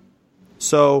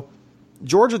 So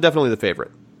Georgia definitely the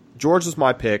favorite. Georgia's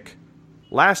my pick.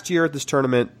 Last year at this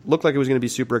tournament looked like it was going to be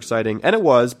super exciting, and it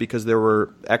was because there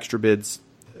were extra bids,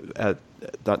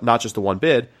 not just the one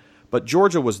bid, but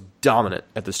Georgia was dominant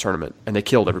at this tournament, and they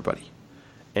killed everybody.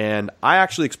 And I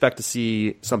actually expect to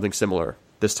see something similar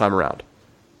this time around.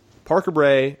 Parker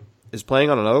Bray is playing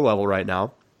on another level right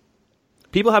now.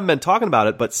 People haven't been talking about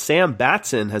it, but Sam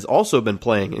Batson has also been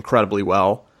playing incredibly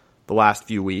well the last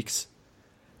few weeks.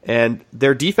 And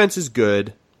their defense is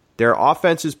good. Their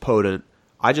offense is potent.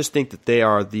 I just think that they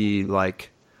are a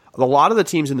lot of the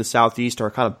teams in the Southeast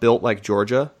are kind of built like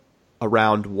Georgia,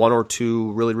 around 1 or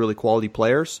 2 really, really quality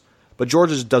players. But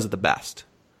Georgia just does it the best.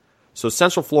 So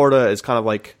Central Florida is kind of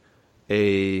like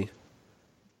a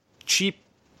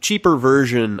cheaper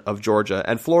version of Georgia,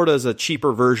 and Florida is a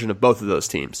cheaper version of both of those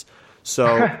teams.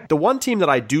 So the one team that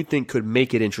I do think could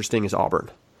make it interesting is Auburn,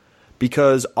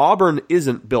 because Auburn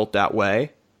isn't built that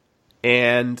way,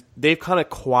 and they've kind of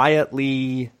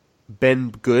quietly been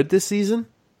good this season.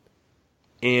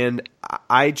 And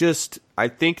I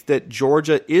think that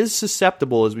Georgia is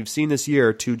susceptible, as we've seen this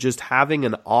year, to just having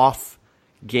an off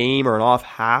game or an off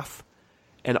half.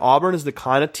 And Auburn is the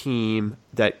kind of team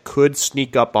that could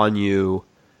sneak up on you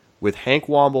with Hank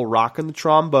Womble rocking the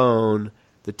trombone,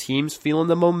 the team's feeling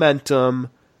the momentum,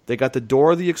 they got the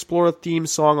Dora the Explorer theme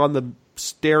song on the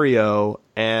stereo,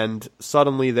 and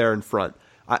suddenly they're in front.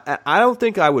 I don't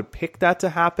think I would pick that to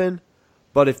happen,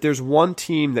 but if there's one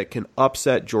team that can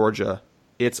upset Georgia,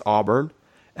 it's Auburn.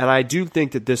 And I do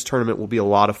think that this tournament will be a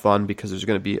lot of fun because there's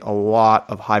going to be a lot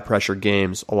of high-pressure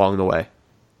games along the way.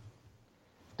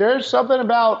 There's something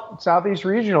about Southeast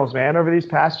Regionals, man, over these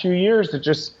past few years that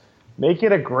just make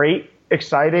it a great,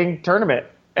 exciting tournament.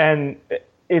 And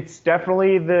it's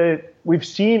definitely we've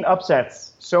seen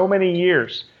upsets so many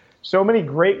years, so many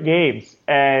great games.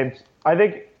 And I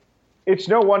think it's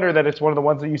no wonder that it's one of the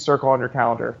ones that you circle on your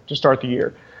calendar to start the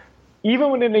year.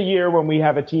 Even within a year when we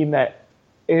have a team that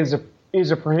is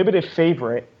a prohibitive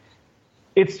favorite,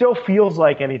 it still feels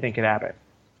like anything can happen.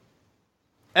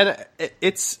 And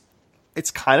it's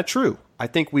kind of true. I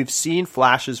think we've seen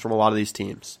flashes from a lot of these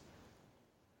teams.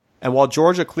 And while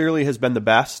Georgia clearly has been the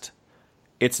best,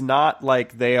 it's not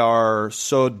like they are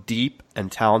so deep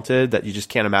and talented that you just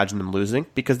can't imagine them losing,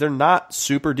 because they're not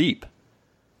super deep.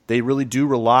 They really do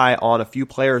rely on a few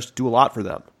players to do a lot for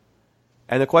them.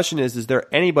 And the question is there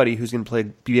anybody who's going to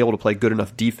be able to play good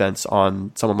enough defense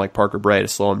on someone like Parker Bray to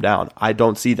slow him down? I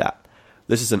don't see that.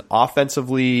 This is an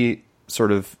offensively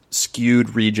sort of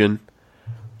skewed region.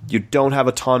 You don't have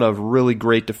a ton of really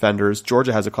great defenders.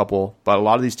 Georgia has a couple, but a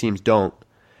lot of these teams don't.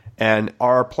 And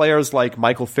are players like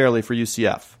Michael Fairley for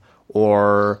UCF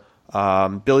or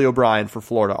Billy O'Brien for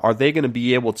Florida, are they going to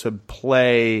be able to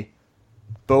play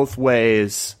both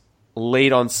ways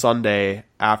late on Sunday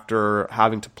after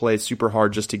having to play super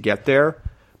hard just to get there?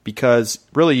 Because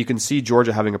really you can see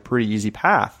Georgia having a pretty easy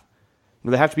path.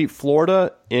 They have to beat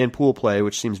Florida in pool play,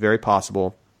 which seems very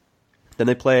possible. Then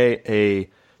they play a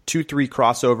 2-3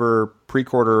 crossover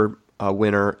pre-quarter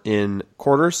winner in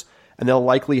quarters, and they'll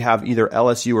likely have either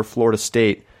LSU or Florida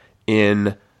State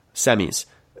in semis.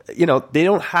 They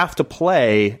don't have to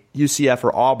play UCF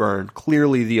or Auburn,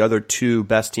 clearly the other two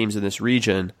best teams in this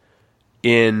region,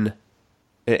 in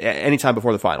any time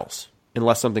before the finals,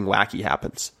 unless something wacky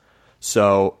happens.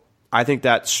 So I think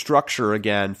that structure,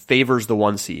 again, favors the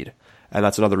 1 seed, and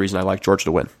that's another reason I like Georgia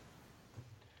to win.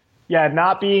 Yeah,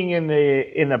 not being in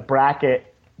the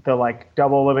bracket, the like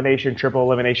double elimination, triple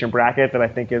elimination bracket that I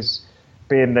think has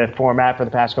been the format for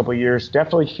the past couple of years,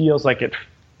 definitely feels like it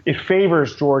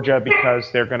favors Georgia, because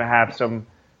they're going to have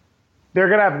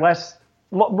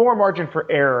more margin for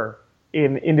error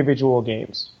in individual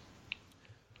games.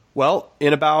 Well,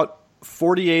 in about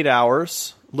 48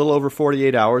 hours, a little over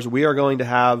 48 hours, we are going to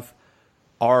have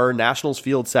our Nationals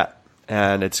field set.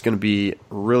 And it's going to be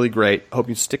really great. Hope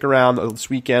you stick around this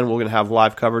weekend. We're going to have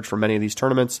live coverage for many of these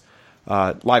tournaments.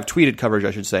 Live tweeted coverage,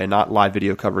 I should say, not live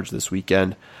video coverage this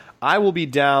weekend. I will be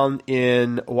down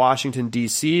in Washington,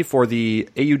 D.C. for the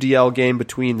AUDL game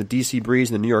between the D.C. Breeze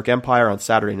and the New York Empire on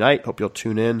Saturday night. Hope you'll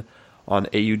tune in on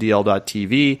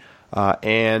AUDL.tv.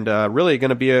 And really going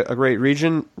to be a great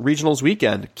regionals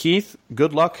weekend. Keith,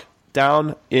 good luck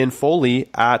down in Foley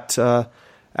at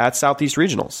Southeast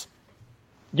Regionals.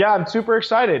 Yeah, I'm super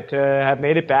excited to have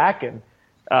made it back, and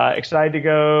excited to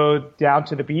go down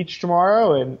to the beach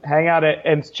tomorrow and hang out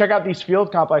and check out these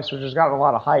field complexes, which has gotten a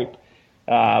lot of hype.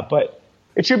 But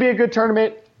it should be a good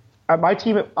tournament. My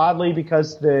team, oddly,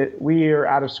 because we are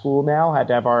out of school now, had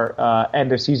to have our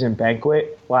end of season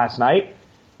banquet last night.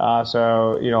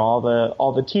 So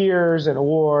all the tiers and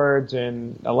awards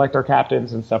and elect our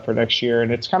captains and stuff for next year,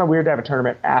 and it's kind of weird to have a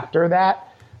tournament after that.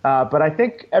 But I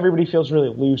think everybody feels really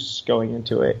loose going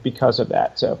into it because of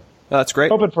that. So that's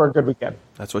great. Hoping for a good weekend.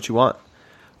 That's what you want.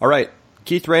 All right,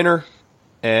 Keith Rayner,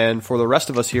 and for the rest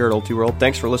of us here at Ulti World,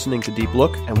 thanks for listening to Deep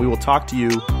Look, and we will talk to you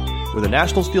with a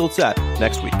Nationals field set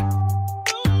next week.